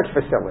a storage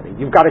facility.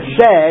 You've got a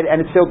shed,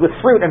 and it's filled with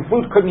fruit, and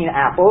fruit could mean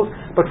apples,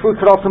 but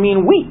fruit could also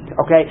mean wheat,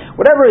 okay?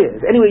 Whatever it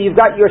is. Anyway, you've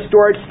got your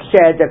storage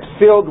shed that's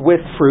filled with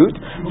fruit.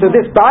 So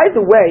this, by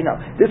the way,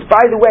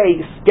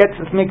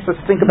 makes us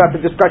think about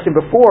the discussion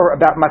before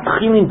about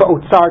matchilin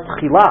ba'otzar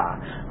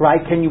tchila, right?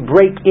 Can you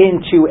break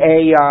into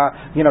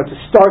to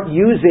start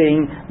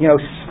using,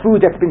 food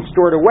that's been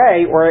stored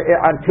away, or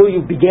until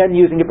you began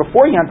using it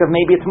before Yantav,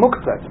 maybe it's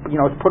muktzah,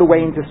 it's put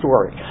away into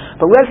storage.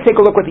 But let's take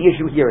a look what the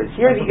issue here is.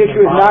 Here the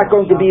issue is not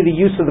going to be the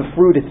use of the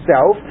fruit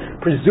itself.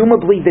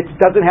 Presumably this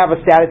doesn't have a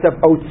status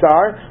of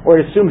otsar, or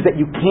it assumes that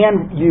you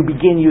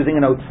begin using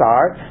an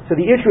otsar. So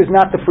the issue is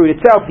not the fruit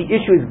itself, the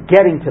issue is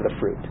getting to the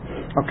fruit.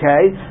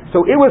 Okay?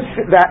 So it was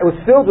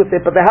filled with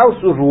it, but the house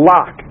was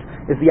locked,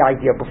 is the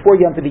idea, before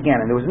Yantav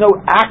began, and there was no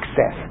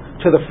access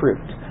to the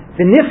fruit.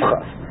 The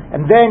nifchas.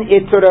 And then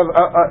it sort of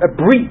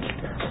breached.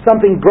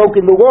 Something broke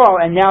in the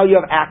wall, and now you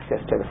have access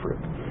to the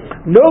fruit.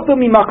 You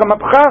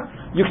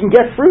can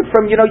get fruit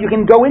from, you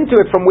can go into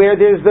it from where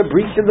there's a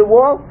breach in the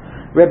wall.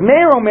 Reb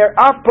Meir Omer,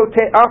 the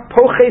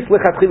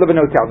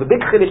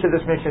big chiddush of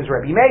this mission is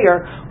Reb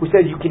Meir, who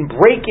says you can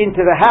break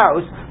into the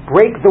house,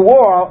 break the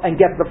wall, and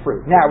get the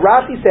fruit. Now,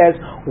 Rashi says,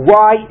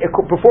 why,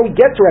 before we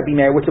get to Reb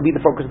Meir, which will be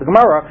the focus of the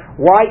Gemara,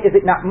 why is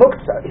it not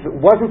muktzah? If it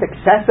wasn't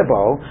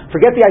accessible,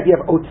 forget the idea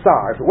of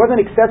otsar, if it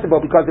wasn't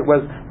accessible because it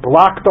was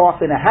blocked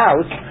off in a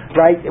house,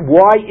 right,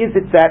 why is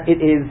it that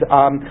it is,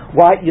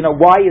 why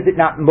is it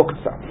not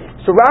muktzah?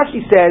 So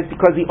Rashi says,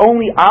 because the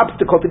only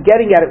obstacle to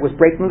getting at it was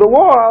breaking the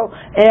wall,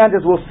 and as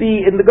we'll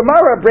see in the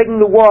Gemara,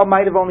 breaking the wall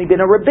might have only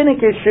been a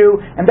rabbinic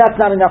issue, and that's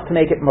not enough to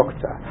make it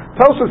muktzah.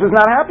 Tosfos is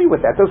not happy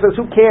with that. Tosfos says,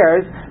 who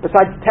cares,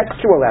 besides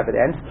textual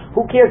evidence,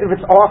 who cares if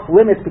it's off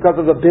limits because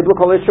of a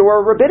biblical issue or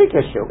a rabbinic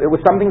issue? It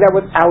was something that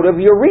was out of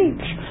your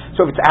reach.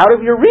 So if it's out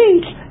of your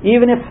reach,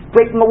 even if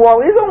breaking a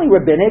wall is only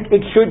rabbinic,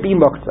 it should be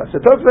muktzah.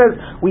 So Tosfos says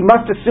we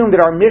must assume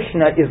that our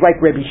Mishnah is like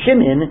Rabbi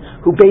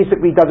Shimon, who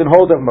basically doesn't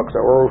hold of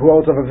muktzah, or who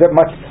holds of a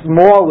much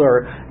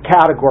smaller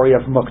category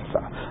of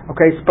muktzah.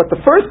 Okay, but the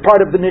first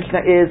part of the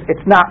Mishnah is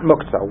it's not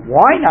muktzah.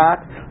 Why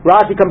not?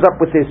 Rashi comes up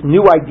with this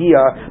new idea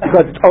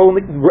because it's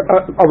only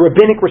a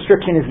rabbinic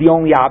restriction is the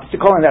only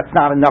obstacle, and that's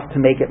not enough to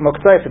make it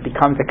muktzah if it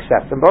becomes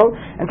accessible.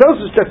 And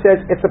Tosfos just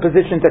says it's a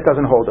position that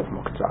doesn't hold of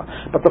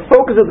muktzah. But the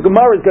focus of the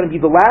Gemara is going to be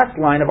the last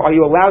line of are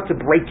you allowed to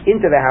break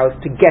into the house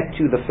to get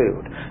to the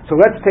food? So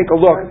let's take a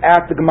look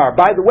at the Gemara.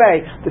 By the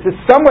way, this is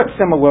somewhat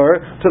similar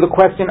to the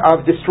question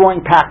of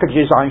destroying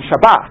packages on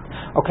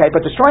Shabbat. Okay, but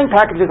destroying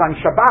packages on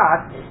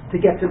Shabbat to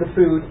get to the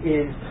food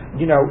is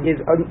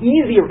an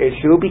easier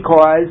issue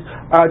because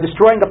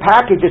destroying a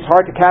package is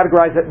hard to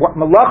categorize what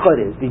malacha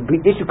it is. The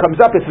issue comes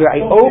up if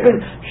I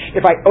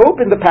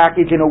open the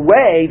package in a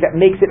way that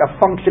makes it a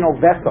functional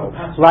vessel,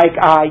 like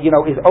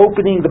is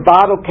opening the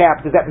bottle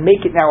cap, does that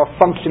make it now a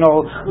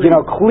functional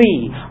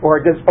kli, or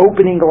does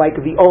opening like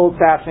the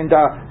old-fashioned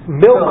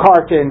milk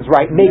cartons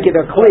make it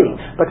a kli?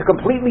 But to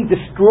completely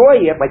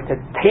destroy it, like to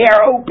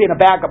tear open a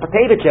bag of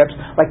potato chips,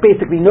 like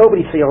basically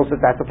nobody feels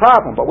that that's a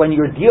problem. But when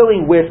you're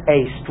dealing with a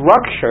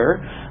structure,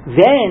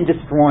 then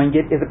destroying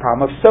it is a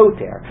problem of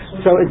soter.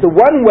 So it's the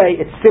one way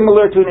it's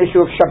similar to an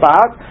issue of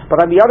Shabbat,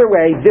 but on the other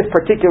way, this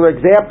particular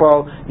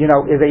example,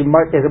 is a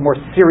more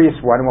serious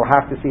one, and we'll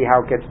have to see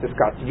how it gets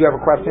discussed. Did you have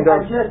a question,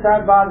 though?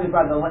 I'm bothered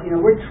by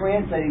we're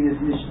translating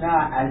this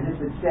Mishnah as if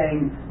it's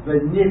saying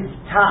the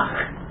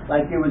niftach,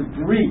 like it was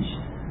breached,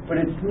 but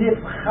it's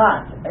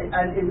nifchat,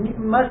 and it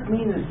must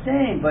mean the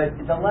same, but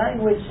the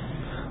language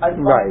I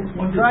find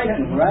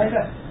striking, right?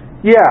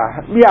 Yeah.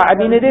 I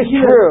mean, it is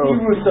true.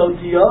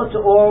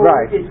 Or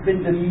it's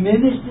been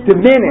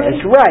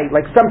diminished. Right?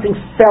 Like something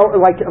fell.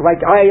 Like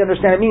I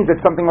understand it means that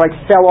something like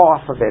fell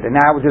off of it, and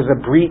now there's an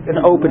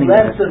opening.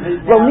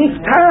 Well,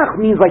 niftach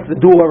means like the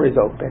door is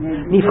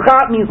open.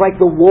 Nifchat means like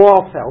the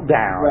wall fell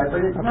down. Right,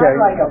 but it's not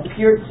like a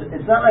pierce.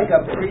 It's not like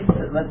a priest.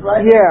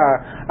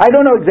 Yeah, I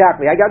don't know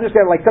exactly. I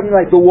understand like something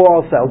like the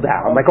wall fell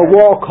down, like a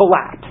wall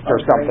collapsed or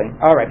something.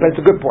 All right, but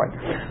it's a good point.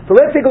 So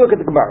let's take a look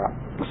at the Gemara.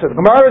 So the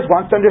Gemara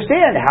wants to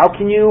understand how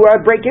can you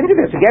break into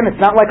this? Again, it's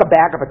not like a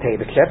bag of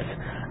potato chips.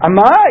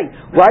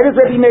 Amai, why does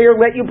Rebbe Meir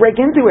let you break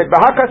into it?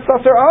 V'hakas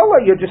saser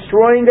ola, you're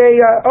destroying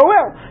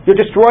you're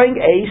destroying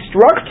a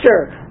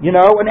structure,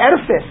 an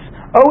edifice.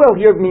 Oel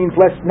here means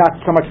not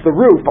so much the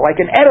roof, but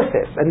like an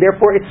edifice, and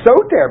therefore it's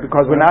soter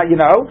because we're not,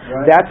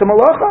 that's a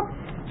malacha.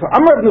 So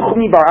Amar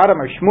Nuchni bar Adam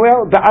or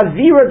Shmuel, the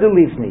Azira de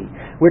Livni.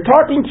 We're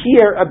talking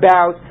here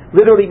about,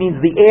 literally means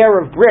the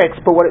air of bricks,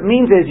 but what it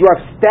means is you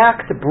have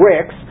stacked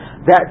bricks,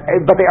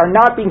 but they are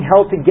not being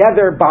held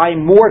together by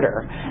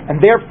mortar,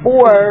 and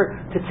therefore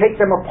to take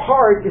them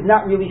apart is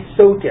not really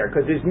soter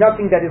because there's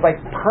nothing that is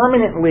like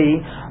permanently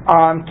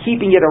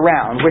keeping it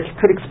around, which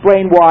could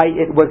explain why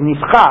it was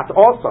nifchat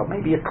also.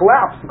 Maybe it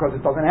collapsed because it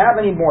doesn't have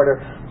any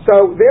mortar.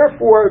 So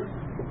therefore,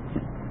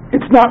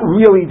 it's not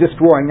really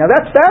destroying. Now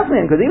that's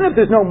fascinating because even if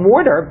there's no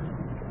mortar,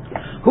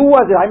 who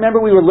was it? I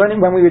remember we were learning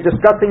when we were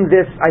discussing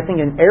this, I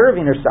think in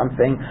Erevin or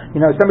something,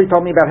 somebody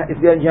told me about, it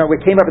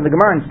came up in the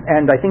Gemara,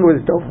 and I think it was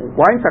Dov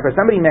Weinstock,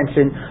 somebody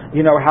mentioned,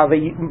 how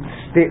they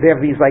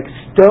have these like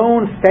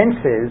stone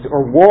fences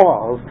or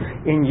walls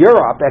in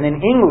Europe and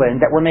in England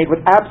that were made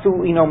with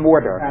absolutely no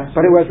mortar.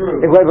 But it was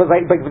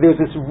like, but there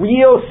was this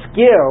real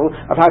skill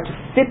of how to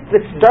fit the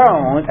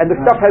stones, and the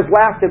stuff has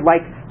lasted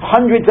like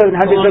hundreds and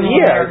hundreds of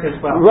years.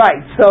 Well.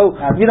 Right. So,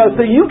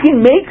 so you can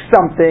make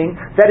something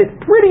that is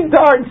pretty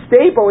darn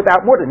stable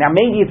without mortar. Now,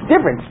 maybe it's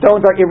different.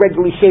 Stones are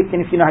irregularly shaped,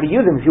 and if you know how to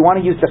use them, if you want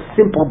to use just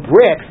simple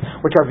bricks,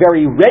 which are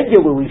very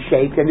regularly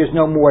shaped, and there's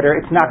no mortar,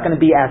 it's not going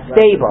to be as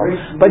stable.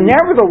 But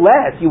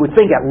nevertheless, you would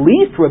think at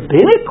least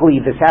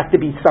rabbinically this has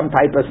to be some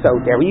type of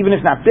soter, even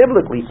if not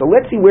biblically. So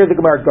let's see where the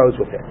Gemara goes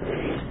with it.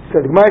 So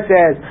the Gemara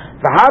says,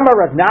 "V'hama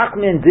Rav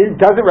Nachman,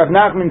 doesn't Rav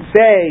Nachman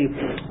say,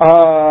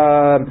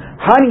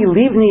 Hani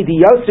livni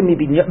diyosim mi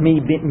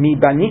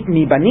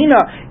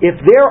banina,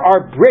 if there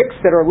are bricks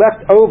that are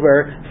left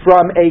over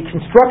from a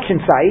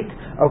construction site,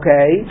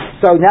 okay,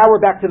 so now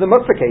we're back to the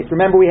muktzah case.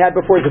 Remember we had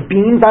before the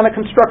beams on a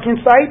construction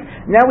site?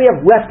 Now we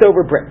have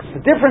leftover bricks. The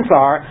difference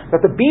are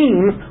that the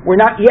beams were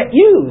not yet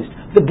used.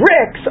 The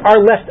bricks are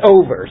left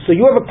over. So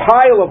you have a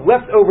pile of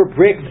leftover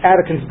bricks at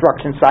a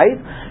construction site.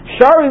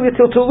 Shari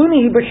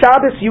l'tiltuluni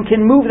b'Shabbos, you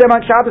can move them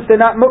on Shabbos,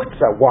 they're not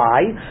muktzah.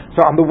 Why?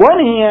 So on the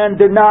one hand,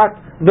 they're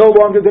no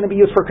longer going to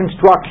be used for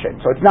construction.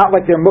 So it's not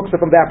like they're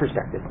muktzah from that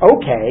perspective.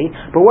 Okay,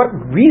 but what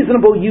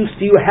reasonable use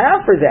do you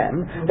have for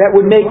them that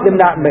would make them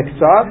not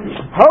muktzah?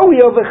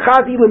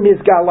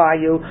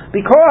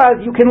 Because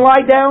you can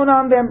lie down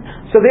on them.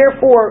 So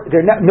therefore,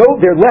 they're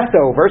left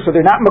over, so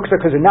they're not muktzah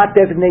because they're not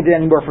designated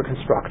anymore for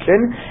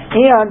construction,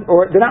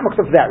 or they're not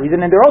muktzah for that reason,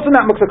 and they're also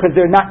not muktzah because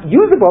they're not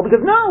usable, because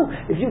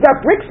if you've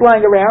got bricks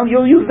lying around,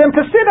 you'll use them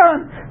to sit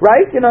on,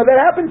 right? That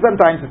happens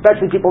sometimes,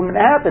 especially people in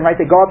Manhattan, right?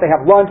 They go out, they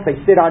have lunch, they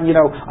sit on,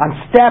 on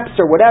steps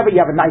or whatever,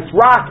 you have a nice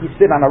rock, you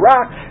sit on a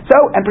rock,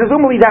 and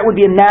presumably that would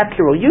be a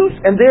natural use,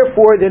 and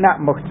therefore they're not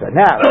muktzah.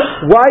 Now,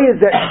 why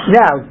is that?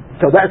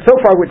 So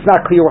far it's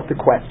not clear what the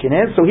question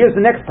is, so here's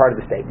the next part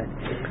of the statement.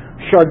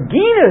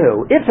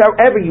 Sharginahu, if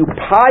however you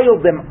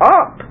piled them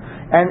up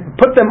and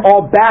put them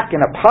all back in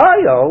a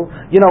pile,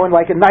 in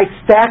like a nice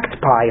stacked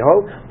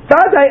pile,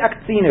 Tadai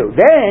aktsinu,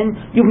 then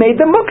you made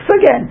them muktzah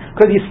again,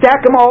 because you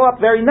stack them all up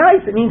very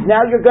nice. It means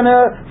now you're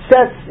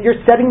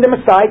setting them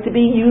aside to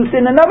be used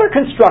in another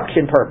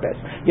construction purpose.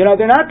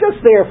 They're not just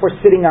there for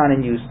sitting on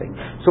and using.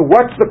 So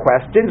what's the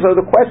question? So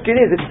the question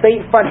is, it's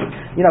funny.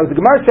 The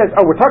Gemara says,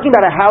 we're talking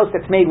about a house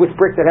that's made with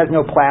brick that has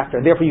no plaster,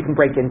 and therefore you can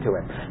break into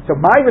it. So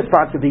my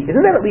response would be,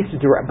 isn't that at least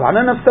a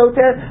derabanan of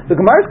soteh? The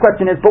Gemara's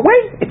question is, but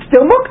wait, it's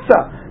still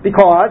muktzah,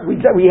 because we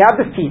have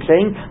this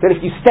teaching that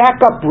if you stack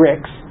up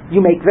bricks, you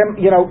make them,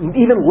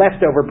 even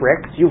leftover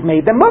bricks, you've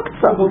made them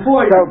muktzah.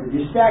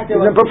 You stacked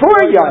them up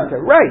before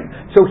Yontif, right.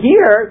 So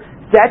here,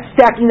 that's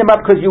stacking them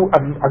up because you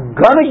are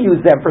going to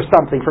use them for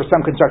something, for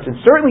some construction.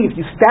 Certainly if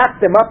you stack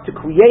them up to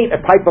create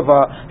a type of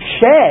a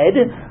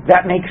shed,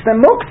 that makes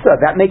them muktzah,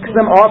 that makes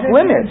them off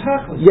limits.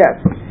 Yes.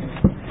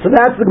 So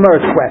that's the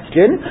Gemara's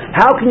question.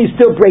 How can you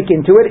still break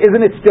into it? Isn't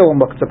it still a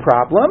muktzah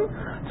problem?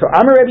 So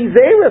Amar Rebbe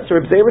Zera, so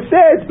Rebbe Zera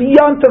says, "Be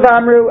Yontiv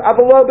Amru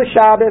Avalo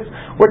b'Shabbos."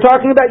 We're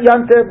talking about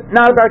Yontiv,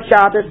 not about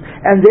Shabbos,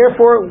 and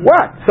therefore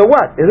what? So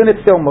what? Isn't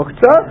it still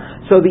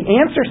muktzah? So the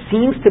answer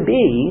seems to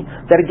be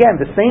that again,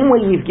 the same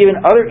way we've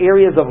given other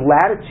areas of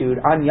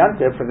latitude on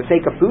Yontiv for the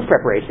sake of food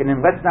preparation,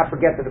 and let's not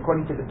forget that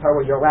according to the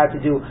Torah, you're allowed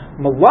to do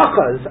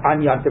malachas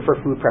on Yontiv for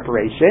food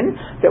preparation.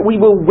 That we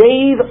will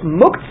waive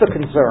muktzah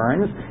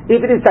concerns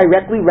if it is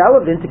directly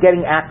relevant to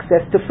getting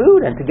access to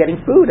food and to getting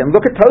food. And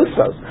look at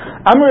Tosfos.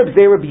 Amar Rebbe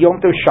Zera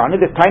b'Yom Tov Shana,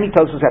 the tiny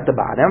Tosfos at the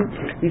bottom.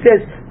 He says,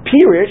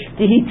 Pirish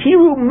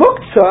dihitiru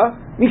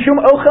muktzah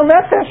mishum ochel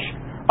nefesh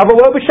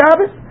avalo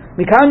b'Shabbos.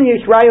 Mikan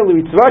yesh raya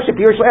l'ritzvah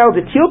shepirish l'el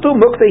detiltu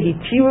muktzah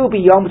hitiru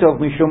b'Yom Tov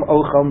mishum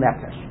ochel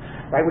nefesh.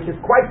 Right, which is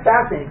quite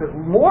fascinating, because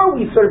more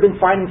we've sort of been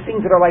finding things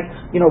that are like,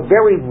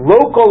 very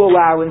local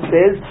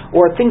allowances,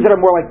 or things that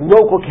are more like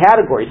local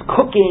categories.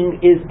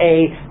 Cooking is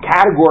a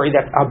category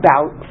that's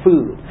about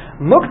food.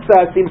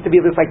 Muktzah seems to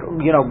be this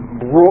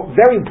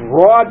very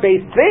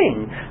broad-based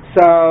thing.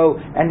 So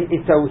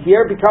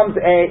here becomes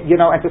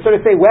and to sort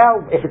of say,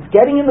 well, if it's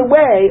getting in the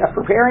way of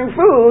preparing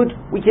food,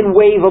 we can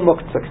waive a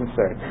muktzah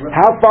concern.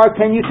 How far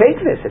can you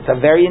take this? It's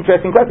a very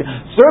interesting question.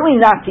 Certainly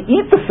not to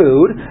eat the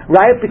food,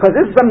 right? Because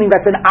this is something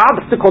that's an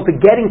obstacle to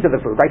getting to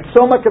the food, right?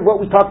 So much of what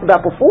we talked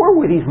about before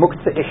were these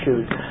muktzah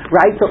issues,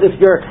 right? So if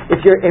your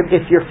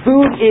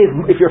food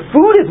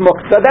is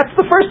muktzah, that's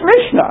the first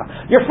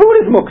Mishnah. Your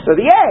food is muktzah,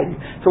 the egg.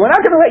 So we're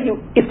not going to let you.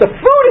 If the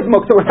food is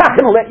muktzah, we're not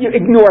going to let you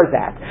ignore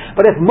that.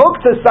 But if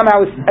muktzah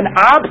somehow is an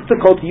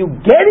obstacle to you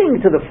getting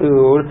to the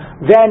food,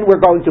 then we're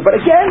going to. But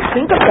again,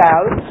 think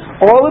about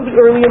all of the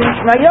earlier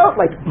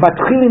Mishnayot, like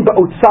matchilim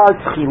ba'otzar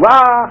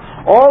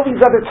tchila, all these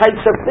other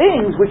types of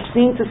things, which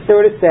seem to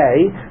sort of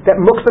say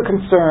that muktzah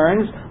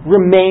concerns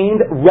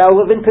remained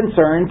relevant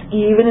concerns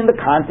even in the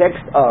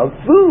context of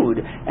food.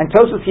 And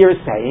Tosfos here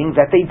is saying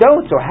that they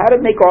don't. So how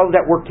to make all of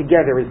that work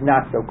together is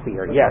not so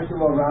clear. But yes. First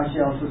of all, Rashi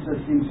also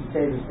seems to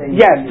say the same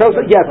yes,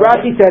 thing.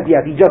 Rashi says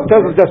yes.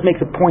 Tosfos just makes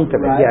a point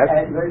of right. it. Yes.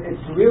 And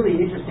it's really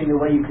interesting the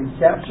way you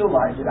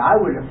conceptualize it. I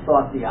would have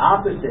thought the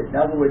opposite. In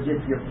other words, if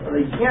you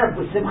can't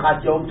with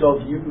Simchat Yom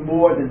Tov you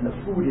more than the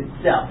food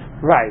itself.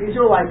 Right. These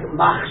are like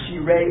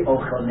machshirei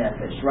ochel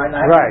nefesh, right?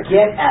 I right.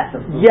 get at the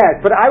food. Yes,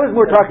 but I was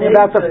more talking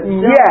about the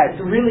yes.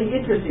 It's really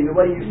interesting the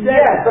way you say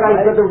yes,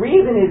 that. But the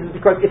reason is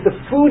because if the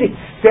food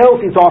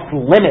itself is off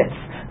limits,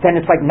 then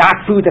it's like not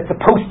food that's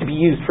supposed to be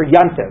used for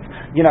Yontif.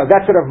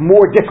 That sort of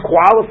more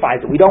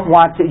disqualifies it. We don't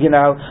want to,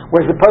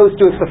 whereas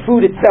opposed to if the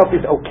food itself is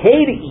okay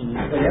to eat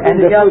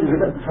and the food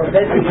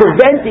is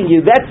preventing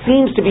you, that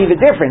seems to be the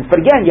difference.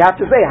 But again, you have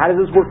to say, how does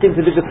this work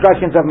into the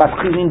discussions of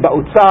maschilin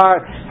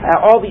ba'otzar,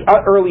 all the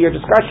earlier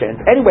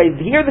discussions? Anyway,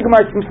 here the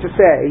Gemara seems to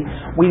say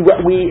we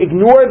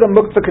ignore the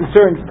muktzah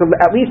concerns,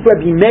 at least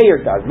Rebbe Meir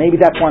does. Maybe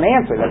that's one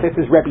answer, that this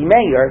is Rebbe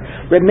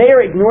Meir. Rebbe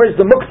Meir ignores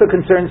the muktzah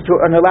concerns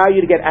and allow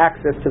you to get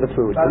access to the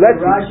food.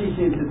 Rashi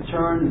seems to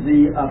turn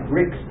the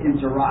bricks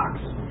into rocks.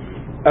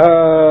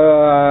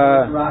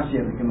 Rashi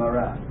of the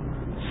Gemara.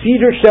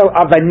 Cedar shel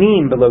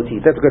avanim below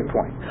teeth. That's a good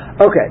point.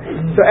 Okay.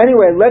 So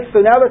anyway,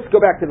 now let's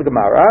go back to the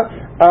Gemara.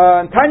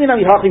 Tanya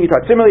nami hachi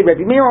mitat. Similarly,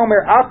 Rebbe Meir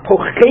Omer af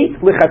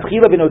pochet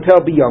lechatchila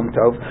v'notel b'yom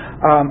tov.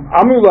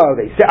 Amru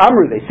they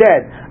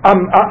said.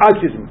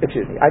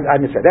 Excuse me.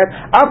 I missaid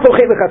that. Af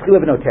pochet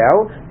lechatchila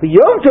v'notel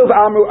b'yom tov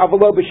amru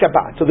avalo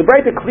b'Shabbat. So the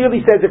Braita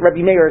clearly says that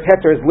Rebbe Meir's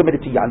heter is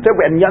limited to Yom Tov,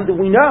 and Yom Tov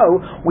we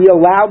know we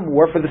allow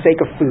more for the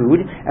sake of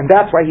food, and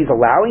that's why he's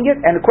allowing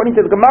it. And according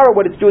to the Gemara,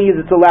 what it's doing is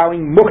it's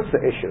allowing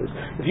muktzah issues.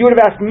 If you would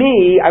have asked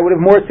me, I would have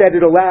more said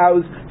it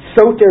allows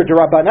soter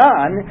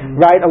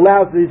d'Rabbanan, right?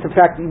 Allows this. In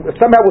fact,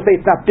 somehow we'll say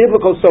it's not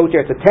biblical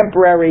soter; it's a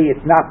temporary,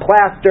 it's not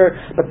plaster,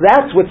 but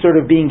that's what's sort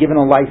of being given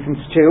a license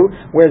to.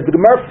 Whereas the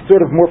Gemara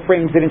sort of more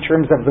frames it in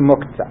terms of the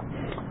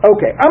muktzah.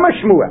 Okay, Amar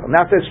Shmuel.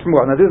 Now says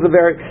Shmuel. Now this is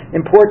very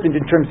important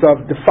in terms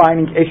of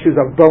defining issues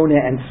of bona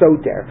and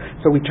soter.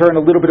 So we turn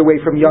a little bit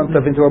away from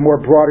Yontav into a more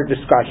broader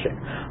discussion.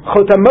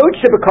 Chotamot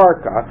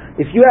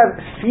shebekarka. If you have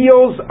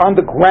seals on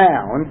the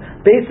ground,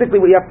 basically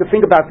what you have to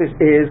think about this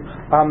is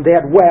they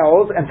had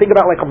wells, and think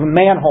about like a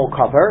manhole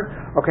cover.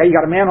 Okay, you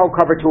got a manhole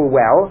cover to a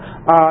well,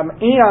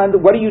 and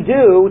what do you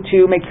do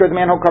to make sure the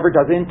manhole cover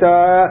doesn't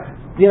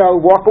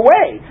walk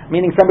away,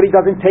 meaning somebody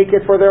doesn't take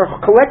it for their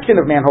collection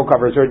of manhole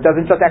covers, or it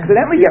doesn't just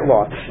accidentally get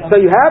lost. So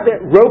you have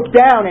it roped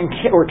down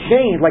or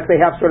chained, like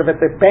they have sort of at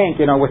the bank,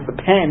 with the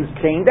pens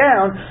chained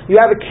down. You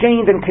have it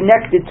chained and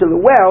connected to the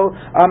well,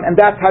 and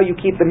that's how you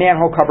keep the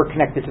manhole cover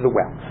connected to the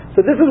well.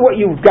 So this is what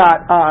you've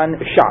got on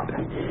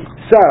Shabbos.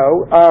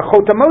 So,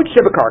 chotamot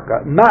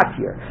shebekarka,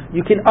 matir.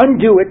 You can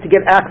undo it to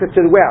get access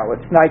to the well.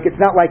 It's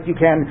not like you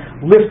can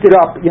lift it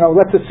up.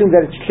 Let's assume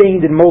that it's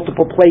chained in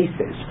multiple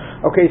places.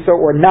 Okay, so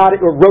or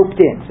roped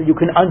in, so you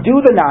can undo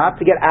the knot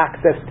to get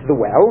access to the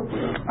well.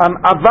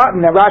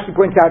 Now Rashi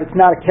points out it's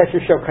not a kesher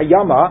shel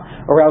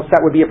kayama, or else that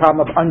would be a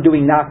problem of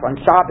undoing knots on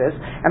Shabbos.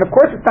 And of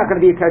course, it's not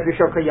going to be a kesher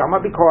shel kayama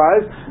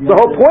because the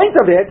whole point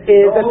of it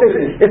is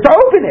it's to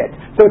open it.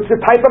 So it's the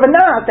type of a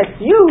knot that's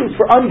used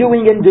for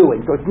undoing and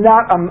doing. So it's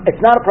not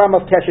a problem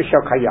of kesher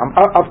shel kayama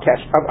of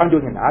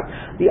undoing a knot.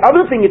 The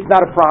other thing it's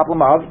not a problem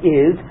of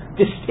is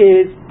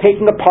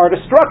taking apart a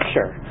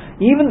structure,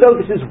 even though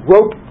this is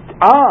roped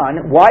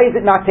on. Why is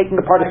it not taking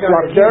apart a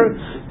structure?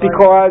 But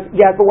why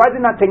is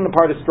it not taking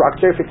apart a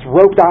structure if it's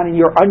roped on and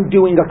you're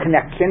undoing a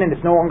connection and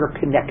it's no longer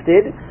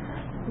connected?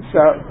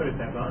 So,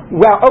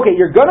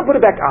 you're going to put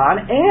it back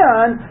on,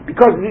 and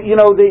because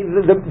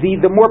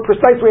the more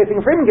precise way I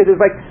think of framing it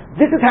is like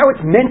this is how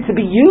it's meant to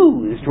be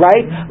used,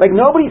 right? Like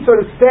nobody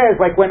sort of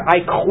says like when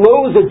I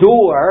close a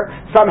door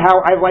somehow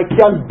I've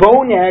done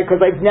boneh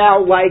because I've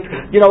now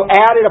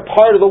added a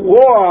part of the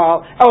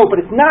wall. Oh,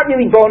 but it's not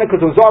really boneh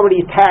because it was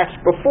already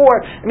attached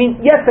before. I mean,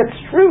 yes, that's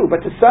true,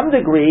 but to some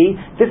degree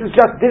this is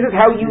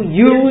how you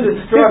use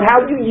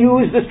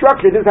the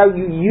structure. This is how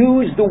you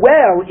use the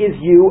well. Is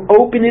you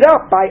open it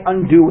up by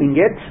undoing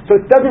it, so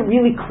it doesn't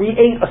really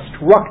create a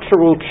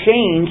structural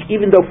change,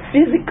 even though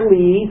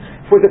physically,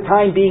 for the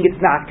time being,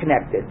 it's not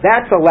connected.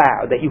 That's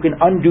allowed, that you can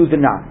undo the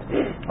knot.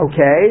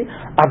 Okay?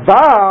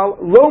 Aval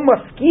lo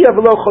mafkia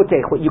v'lo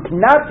chotech. What you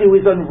cannot do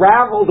is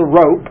unravel the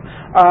rope,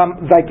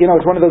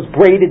 it's one of those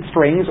braided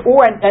strings,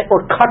 or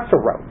cut the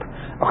rope.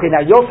 Okay,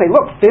 now you'll say,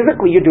 look,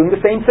 physically you're doing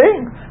the same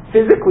thing.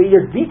 Physically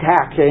you're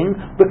detaching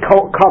the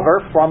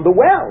cover from the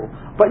well.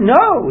 But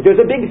no, there's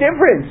a big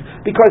difference,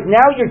 because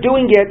now you're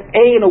doing it,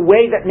 A, in a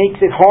way that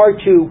makes it hard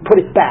to put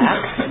it back,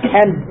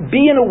 and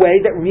B, in a way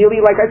that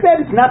really, like I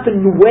said, it's not the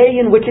way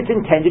in which it's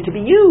intended to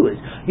be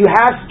used. You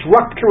have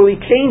structurally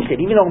changed it,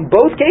 even though in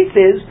both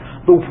cases,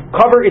 the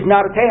cover is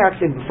not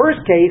attached. In the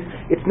first case,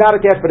 it's not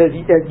attached, but as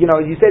you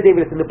said,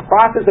 David, it's in the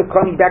process of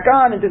coming back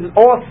on, and this is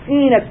all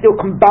seen as still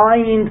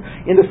combined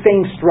in the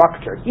same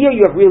structure. Here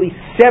you have really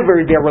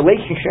severed their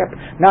relationship,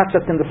 not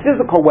just in the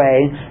physical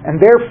way,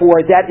 and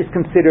therefore that is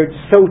considered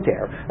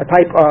soter, a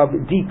type of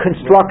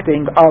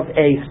deconstructing of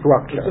a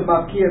structure. So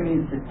mafkia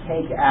means to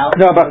take out.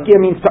 No, mafkia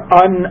means to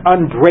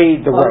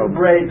unbraid the rope.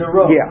 Unbraid the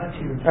rope.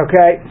 Yeah.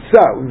 Okay,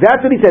 so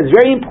that's what he says.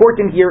 Very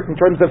important here in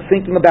terms of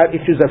thinking about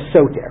issues of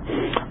soter.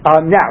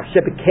 Now,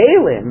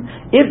 shebekalim,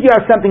 if you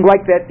have something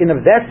like that in a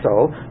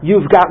vessel,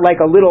 you've got like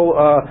a little,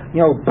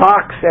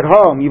 box at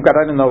home. You've got,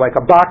 like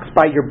a box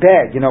by your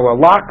bed, a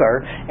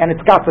locker, and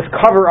it's got this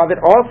cover of it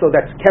also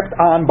that's kept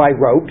on by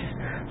ropes.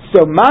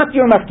 So,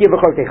 matir mafkia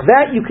v'chotech,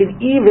 that you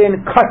can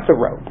even cut the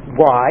rope.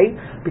 Why?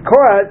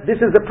 Because this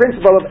is the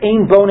principle of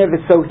ein boneh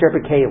v'soter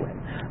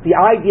bekalim. The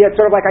idea,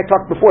 sort of like I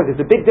talked before, there's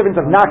a big difference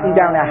of knocking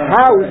down a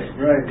house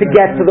to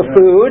get to the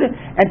food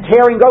and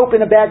tearing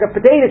open a bag of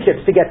potato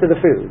chips to get to the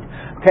food.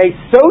 Okay,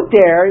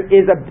 soter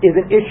is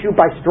an issue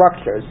by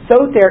structures.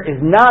 Soter is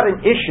not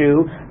an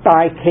issue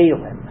by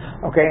kalim.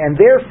 Okay, and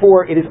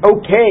therefore it is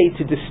okay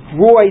to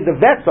destroy the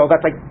vessel.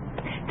 That's like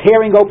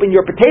tearing open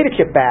your potato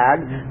chip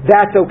bag.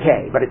 That's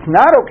okay, but it's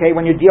not okay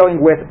when you're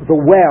dealing with the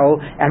well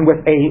and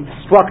with a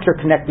structure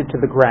connected to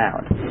the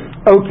ground.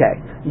 Okay,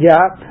 yeah.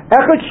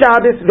 Echad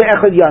Shabbos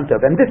ve'echad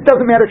Yantav, and this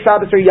doesn't matter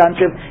Shabbos or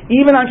Yantav.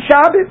 Even on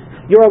Shabbos,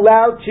 you're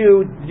allowed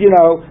to,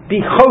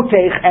 be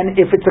chotech, and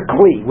if it's a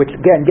kli, which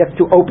again gets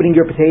to opening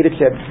your potato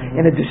chips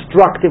in a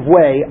destructive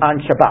way on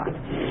Shabbat.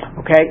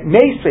 Okay,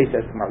 Meishrei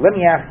says, let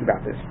me ask you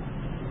about this.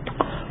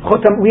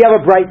 We have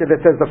a brayta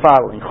that says the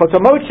following: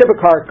 Chotamot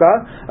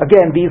shebekarka.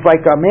 Again, these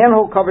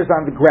manhole covers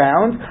on the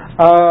ground.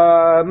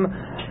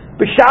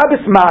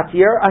 B'Shabbos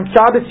matir, on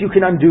Shabbos you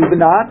can undo the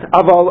knot.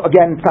 Aval,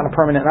 again, it's not a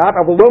permanent knot.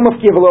 Aval lo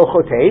mafkia v'lo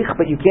chotech,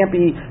 but you can't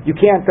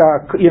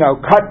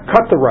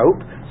cut the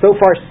rope. So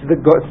far,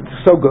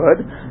 so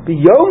good.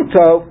 B'Yom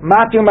Tov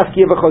matir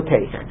mafkia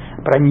v'chotech,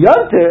 but on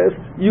Yom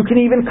Tov you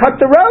can even cut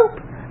the rope.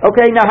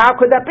 Okay, now how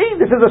could that be?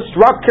 This is a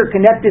structure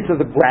connected to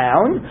the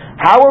ground.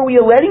 How are we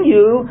letting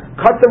you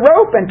cut the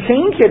rope and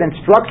change it and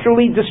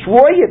structurally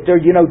destroy it or,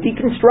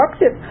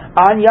 deconstruct it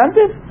on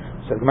Yantiv?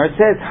 So the Gemara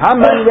says,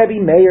 Haman Rebbe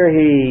Meir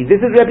he.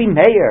 This is Rebbe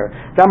Meir.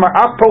 The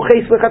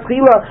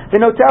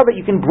notel that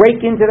you can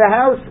break into the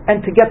house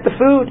and to get the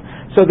food.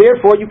 So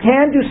therefore you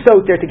can do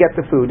soter to get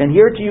the food. And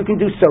here too you can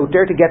do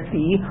soter to get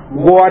the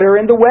water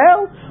in the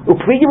well.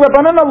 And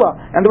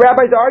the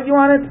rabbis argue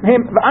on it.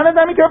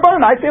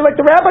 I say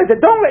like the rabbis that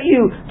don't let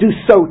you do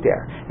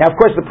soter. Now of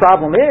course the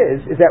problem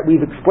is that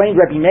we've explained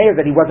Rebbe Meir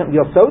that he wasn't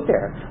real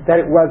soter. That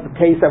it was a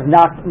case of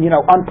not,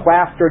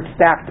 unplastered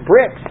stacked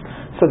bricks.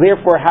 So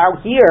therefore,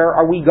 how here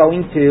are we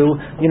going to,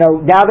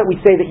 now that we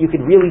say that you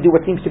could really do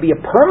what seems to be a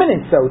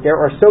permanent soter,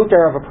 or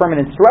soter of a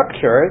permanent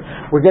structure,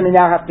 we're going to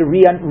now have to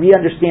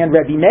re-understand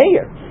Rebbe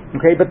Meir.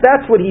 Okay, but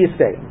that's what he is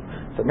saying.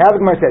 So now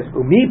the Gemara says,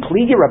 Umi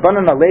pligi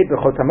rabbanan alei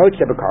b'chotamot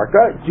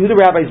shebekarka. Do the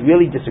rabbis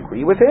really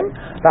disagree with him?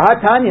 The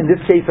Hatanya, in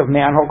this case of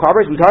manhole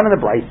covers, we taught in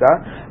the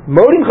Brisa,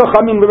 modim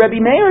chachamim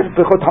l'Rebbe Meir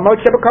b'chotamot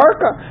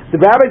shebekarka. The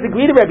rabbis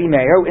agree to Rebbe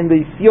Meir in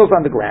the seals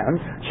on the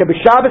ground.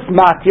 Shebeshabbos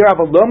matir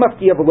aval lo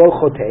maftia v'lo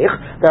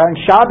chotech. That on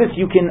Shabbos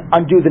you can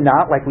undo the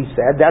knot, like we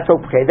said. That's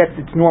okay. That's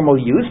its normal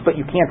use, but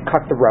you can't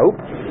cut the rope.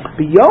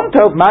 B'yom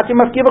tov matir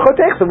maftia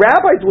v'chotech. The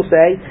rabbis will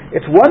say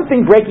it's one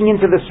thing breaking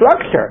into the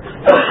structure,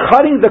 but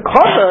cutting the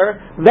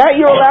cover, that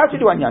you're allowed to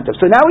do on Yom Tov.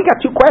 So now we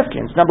got two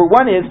questions. Number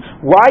one is,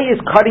 why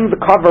is cutting the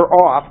cover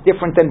off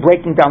different than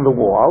breaking down the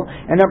wall?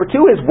 And number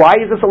two is, why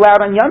is this allowed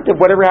on Yom Tov?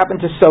 Whatever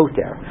happened to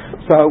soter?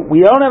 So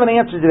we don't have an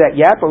answer to that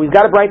yet, but we've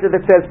got a brayta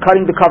that says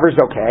cutting the cover is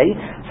okay.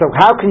 So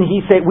how can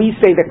we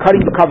say that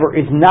cutting the cover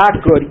is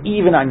not good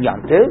even on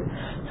Yom Tov?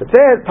 So it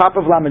says, top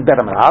of Lamed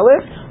Bet Amar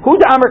Aleph, Hu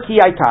Da'amar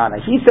Ki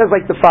Aitana. He says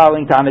like the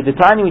following Tana. The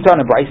Tanya we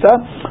taught in Brisa,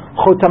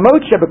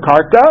 Chotamot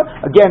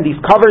Shebekarka. Again, these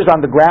covers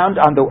on the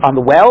ground, on the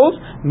wells.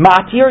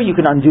 Matir, you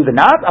can undo the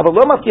knot.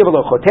 Avalo Maftir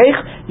Avalo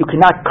Chotech. You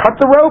cannot cut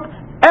the rope.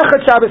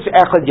 Echad Shabbos,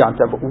 Echad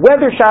Yantav.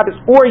 Whether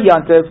Shabbos or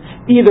Yantav,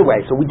 either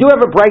way. So we do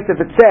have a brayta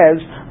that says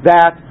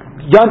that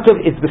Yantav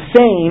is the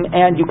same,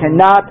 and you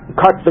cannot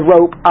cut the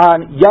rope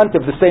on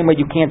Yantav the same way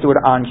you can't do it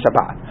on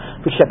Shabbat.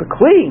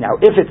 Now,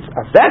 if it's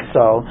a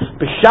vessel, now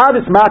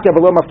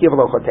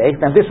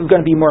this is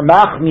going to be more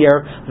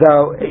machmir,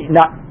 though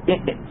not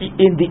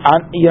in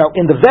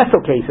the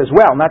vessel case as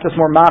well, not just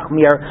more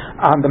machmir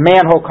on the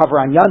manhole cover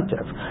on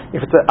Yantav.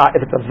 If it's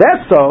a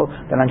vessel,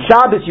 then on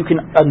Shabbos you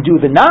can undo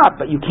the knot,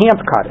 but you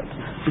can't cut it.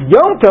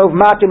 Yom Tov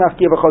matir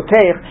mafkir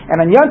v'chotech, and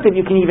on Yantav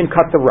you can even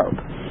cut the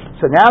rope.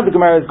 So now the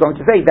Gemara is going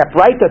to say that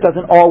brayta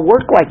doesn't all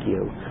work like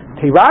you.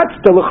 The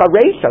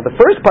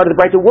first part of the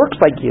brayta works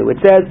like you. It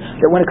says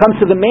that when it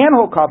comes to the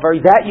manhole cover,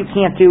 that you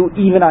can't do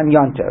even on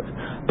Yontiv.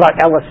 But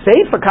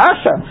Elaseifa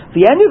Kasha,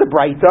 the end of the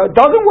brayta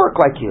doesn't work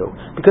like you,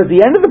 because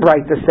the end of the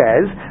brayta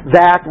says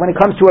that when it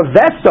comes to a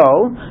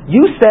vessel,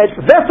 you said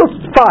vessel's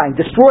fine,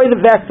 destroy the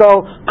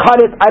vessel,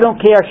 cut it, I don't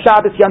care,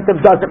 Shabbos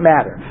Yontiv doesn't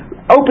matter.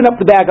 Open up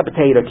the bag of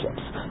potato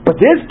chips. But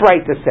this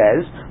brayta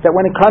says that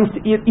when it comes to,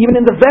 even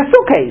in the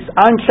vessel case,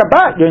 on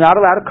Shabbat, you're not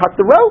allowed to cut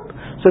the rope.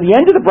 So the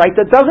end of the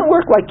brayta doesn't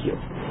work like you.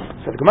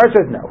 So the Gemara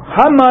says no.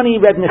 Hamani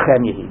Reb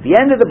Nechemia. The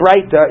end of the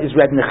brayta is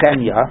Reb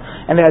Nechemia,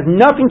 and it has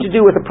nothing to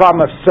do with the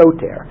problem of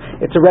soter.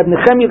 It's a Reb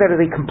Nechemia that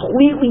is a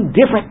completely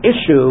different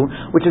issue,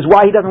 which is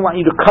why he doesn't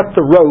want you to cut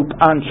the rope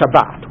on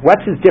Shabbat.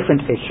 What's his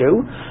different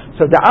issue?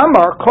 So the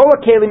Amar, Kol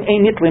HaKelim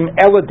Ein Nitlim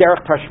Ela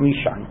Derech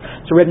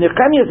Tashmishan. So Reb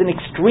Nechemia is an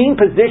extreme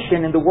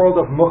position in the world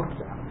of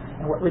Muktzah.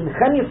 And what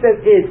Nechemia says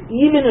is,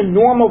 even a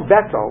normal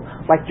vessel,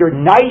 like your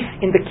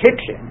knife in the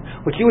kitchen,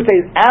 which you would say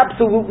is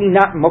absolutely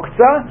not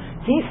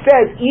muktzah, he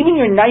says even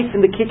your knife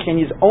in the kitchen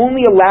is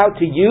only allowed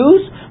to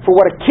use for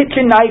what a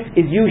kitchen knife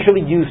is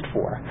usually used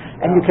for.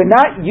 And you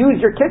cannot use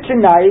your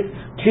kitchen knife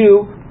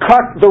to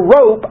cut the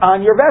rope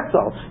on your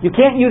vessel. You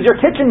can't use your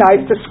kitchen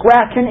knife to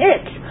scratch an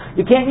itch.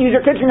 You can't use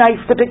your kitchen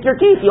knife to pick your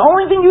teeth. The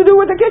only thing you do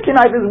with a kitchen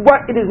knife is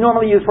what it is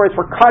normally used for. It's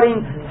for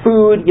cutting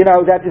food,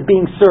 that is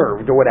being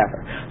served or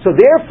whatever. So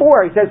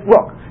therefore, he says,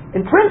 look,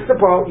 in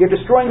principle, you're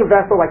destroying a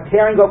vessel like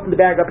tearing open the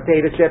bag of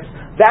potato chips.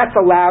 That's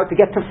allowed to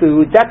get to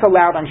food. That's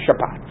allowed on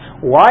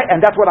Shabbat. Why?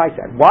 And that's what I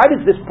said. Why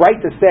does this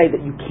brayta say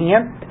that you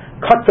can't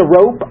cut the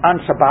rope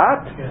on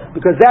Shabbat?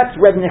 Because that's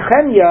Reb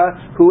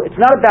Nechemia, who, it's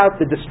not about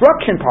the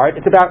destruction part,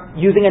 it's about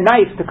using a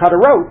knife to cut a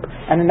rope,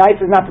 and the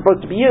knife is not supposed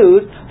to be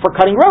used for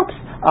cutting ropes.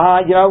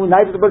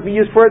 Knives are supposed to be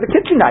used for the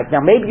kitchen knife.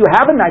 Now, maybe you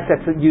have a knife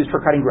that's used for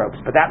cutting ropes,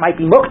 but that might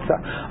be muktzah.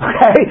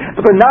 Okay?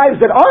 But the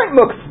knives that aren't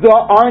muktzah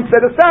aren't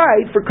set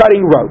aside for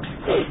cutting ropes.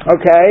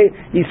 Okay?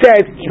 He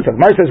says,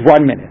 Mar says,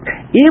 1 minute.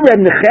 If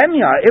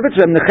it's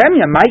Reb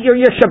Nechemia, might your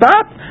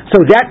Shabbat?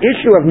 So that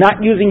issue of not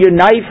using your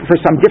knife for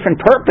some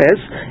different purpose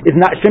is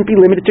not simply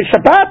limited to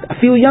Shabbat.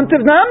 Afil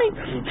Yontiv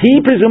Nami.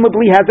 He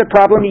presumably has a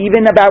problem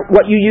even about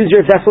what you use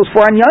your vessels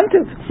for on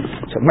Yontiv.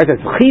 So Gemara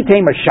says, and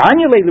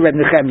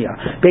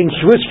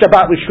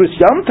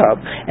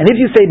if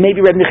you say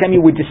maybe Reb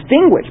Nechemia would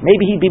distinguish,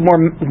 maybe he'd be more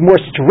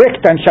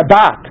strict on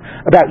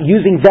Shabbat about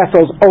using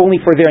vessels only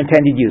for their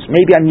intended use.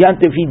 Maybe on Yom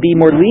Tov he'd be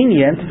more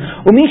lenient.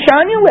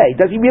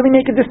 Does he really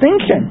make a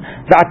distinction?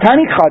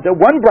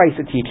 One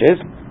brisa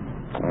teaches,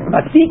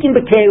 now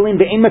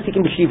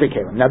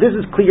this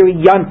is clearly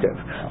Yontiv,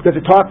 because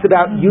it talks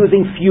about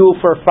using fuel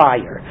for a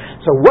fire.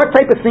 So what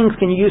type of things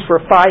can you use for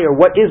a fire?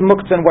 What is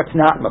muktzah and what's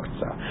not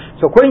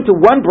muktzah? So according to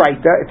one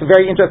brayta, it's a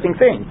very interesting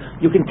thing.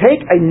 You can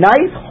take a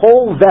nice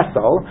whole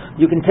vessel,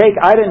 you can take,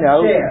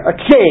 a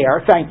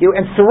chair, thank you,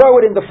 and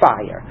throw it in the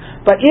fire.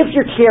 But if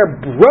your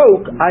chair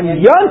broke on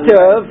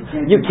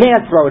Yontiv, you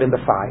can't throw it in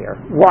the fire.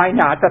 Why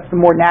not? That's the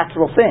more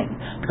natural thing,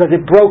 because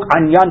it broke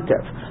on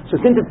Yontiv. So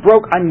since it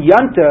broke on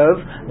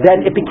Yontiv,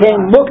 then it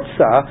became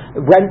muktzah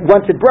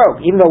once it broke.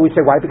 Even though we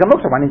say, why it become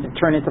muktzah? Why didn't it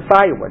turn into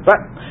firewood? But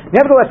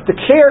nevertheless, the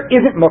chair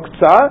isn't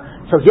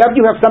muktzah. So if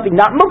you have something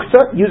not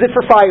muktzah, use it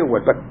for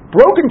firewood. But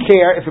broken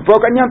chair, if it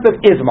broke on Yontiv,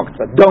 is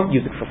muktzah. Don't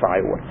use it for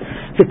firewood.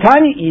 So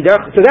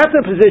that's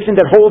a position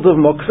that holds of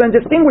muktzah and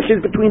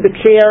distinguishes between the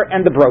chair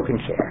and the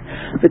broken chair.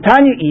 The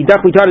Tanya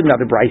Idach, we taught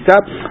another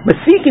brisa.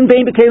 Masikin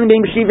bein b'kelim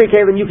bein b'shivei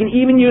kelim. You can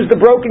even use the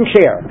broken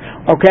chair.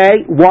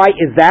 Okay, why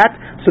is that?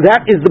 So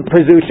that is the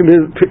position,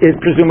 is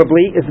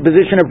presumably the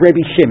position of Rabbi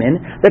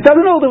Shimon. That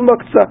doesn't hold of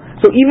muktzah.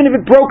 So even if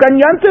it broke on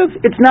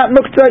Yontiv, it's not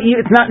muktzah.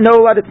 It's not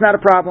nolad. It's not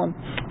a problem.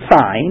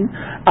 Fine.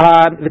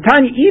 The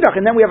Tanya Idach,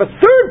 and then we have a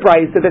third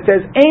brisa that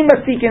says ein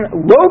masikin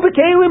lo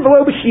b'kelim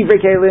v'lo b'shivei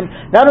kelim.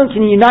 Not only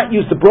can you not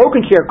use the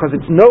broken chair because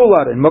it's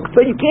nolad and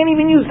muktzah, you can't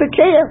even use the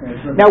chair.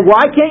 Now,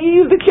 why can't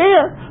you use the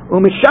chair?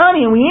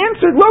 Umishani, and we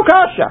answered lo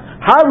kasha.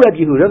 Ha Reb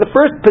Yehuda. The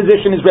first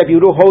position is Reb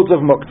Yehuda, who holds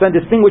of muktzah and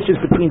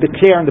distinguishes between the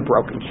chair and the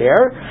broken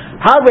chair.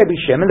 Ha Rabbi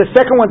Shimon. The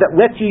second one that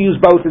lets you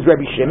use both is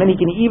Rabbi Shimon. He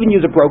can even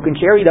use a broken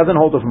chair. He doesn't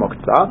hold of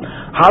muktzah.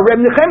 Ha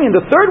Reb Nechemia.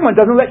 The third one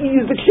doesn't let you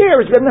use the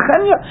chair. Is Reb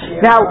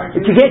Nechemia. Now,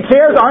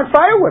 chairs aren't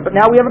firewood, but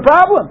now we have a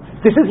problem.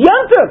 This is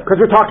Yontiv, because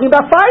we're talking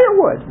about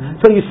firewood.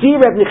 So you see,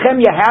 Reb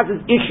Nechemia has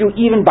his issue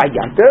even by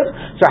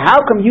Yontiv. So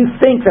how come you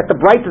think that the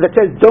brayta that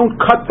says don't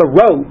cut the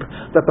rope,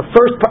 that the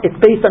first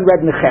it's based on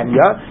Reb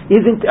Nechemia,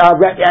 isn't?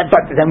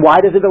 But then why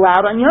does it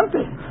allow it on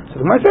Yontiv? So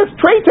the Gemara says,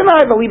 "Trey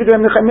tonight, I'll leave it to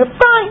Reb Nechemia."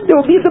 Fine, there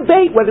will be a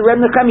debate whether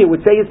Reb Nechemia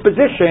would say his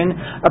position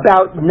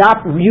about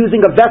not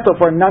using a vessel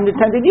for an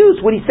unintended use.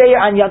 Would he say it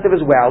on Yontiv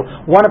as well?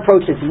 One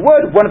approach is he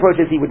would, one approach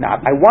is he would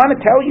not. I want to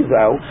tell you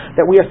though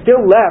that we are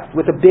still left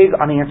with a big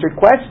unanswered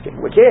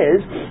question, which is,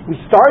 we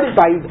started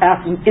by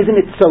asking, isn't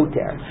it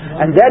soter?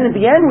 And then at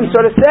the end we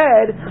sort of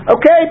said,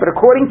 okay, but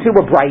according to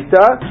a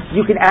brayta,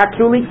 you can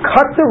actually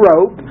cut the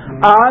rope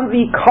on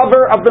the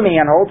cover of the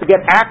manhole to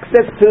get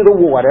access to the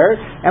water,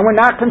 and we're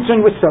not concerned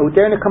with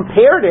soter, and it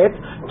compared it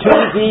to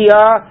the,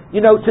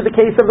 to the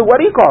case of the,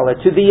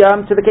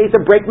 to the case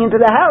of breaking into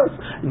the house.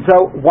 And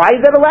so why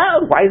is that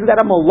allowed? Why isn't that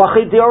a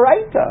malachi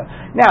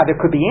deoraita? Now, there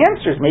could be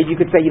answers. Maybe you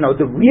could say,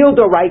 the real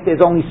deoraita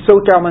is only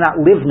soter not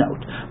live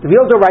note. The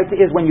real deoraita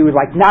is when you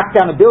knock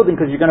down a building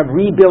because you're going to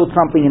rebuild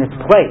something in its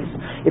place.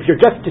 If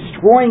you're just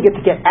destroying it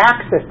to get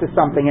access to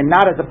something and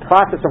not as a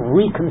process of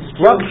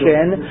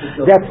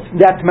reconstruction,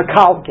 that's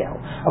makalkel.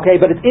 Okay,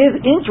 but it is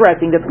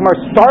interesting that the Gemara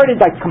started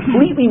by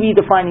completely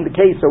redefining the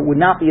case so it would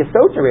not be a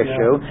soter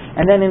issue,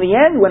 and then in the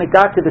end, when it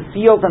got to the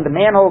seals and the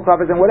manhole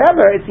covers and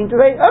whatever, it seemed to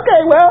say,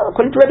 okay, well,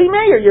 according to Rebbe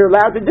Meir, you're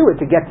allowed to do it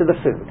to get to the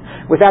food,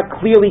 without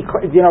clearly,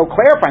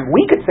 clarifying.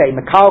 We could say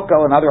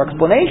makalkel and other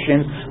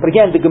explanations, but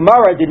again, the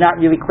Gemara did not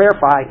really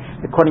clarify,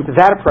 according to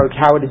that approach,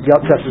 how it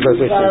addresses those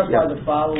issues.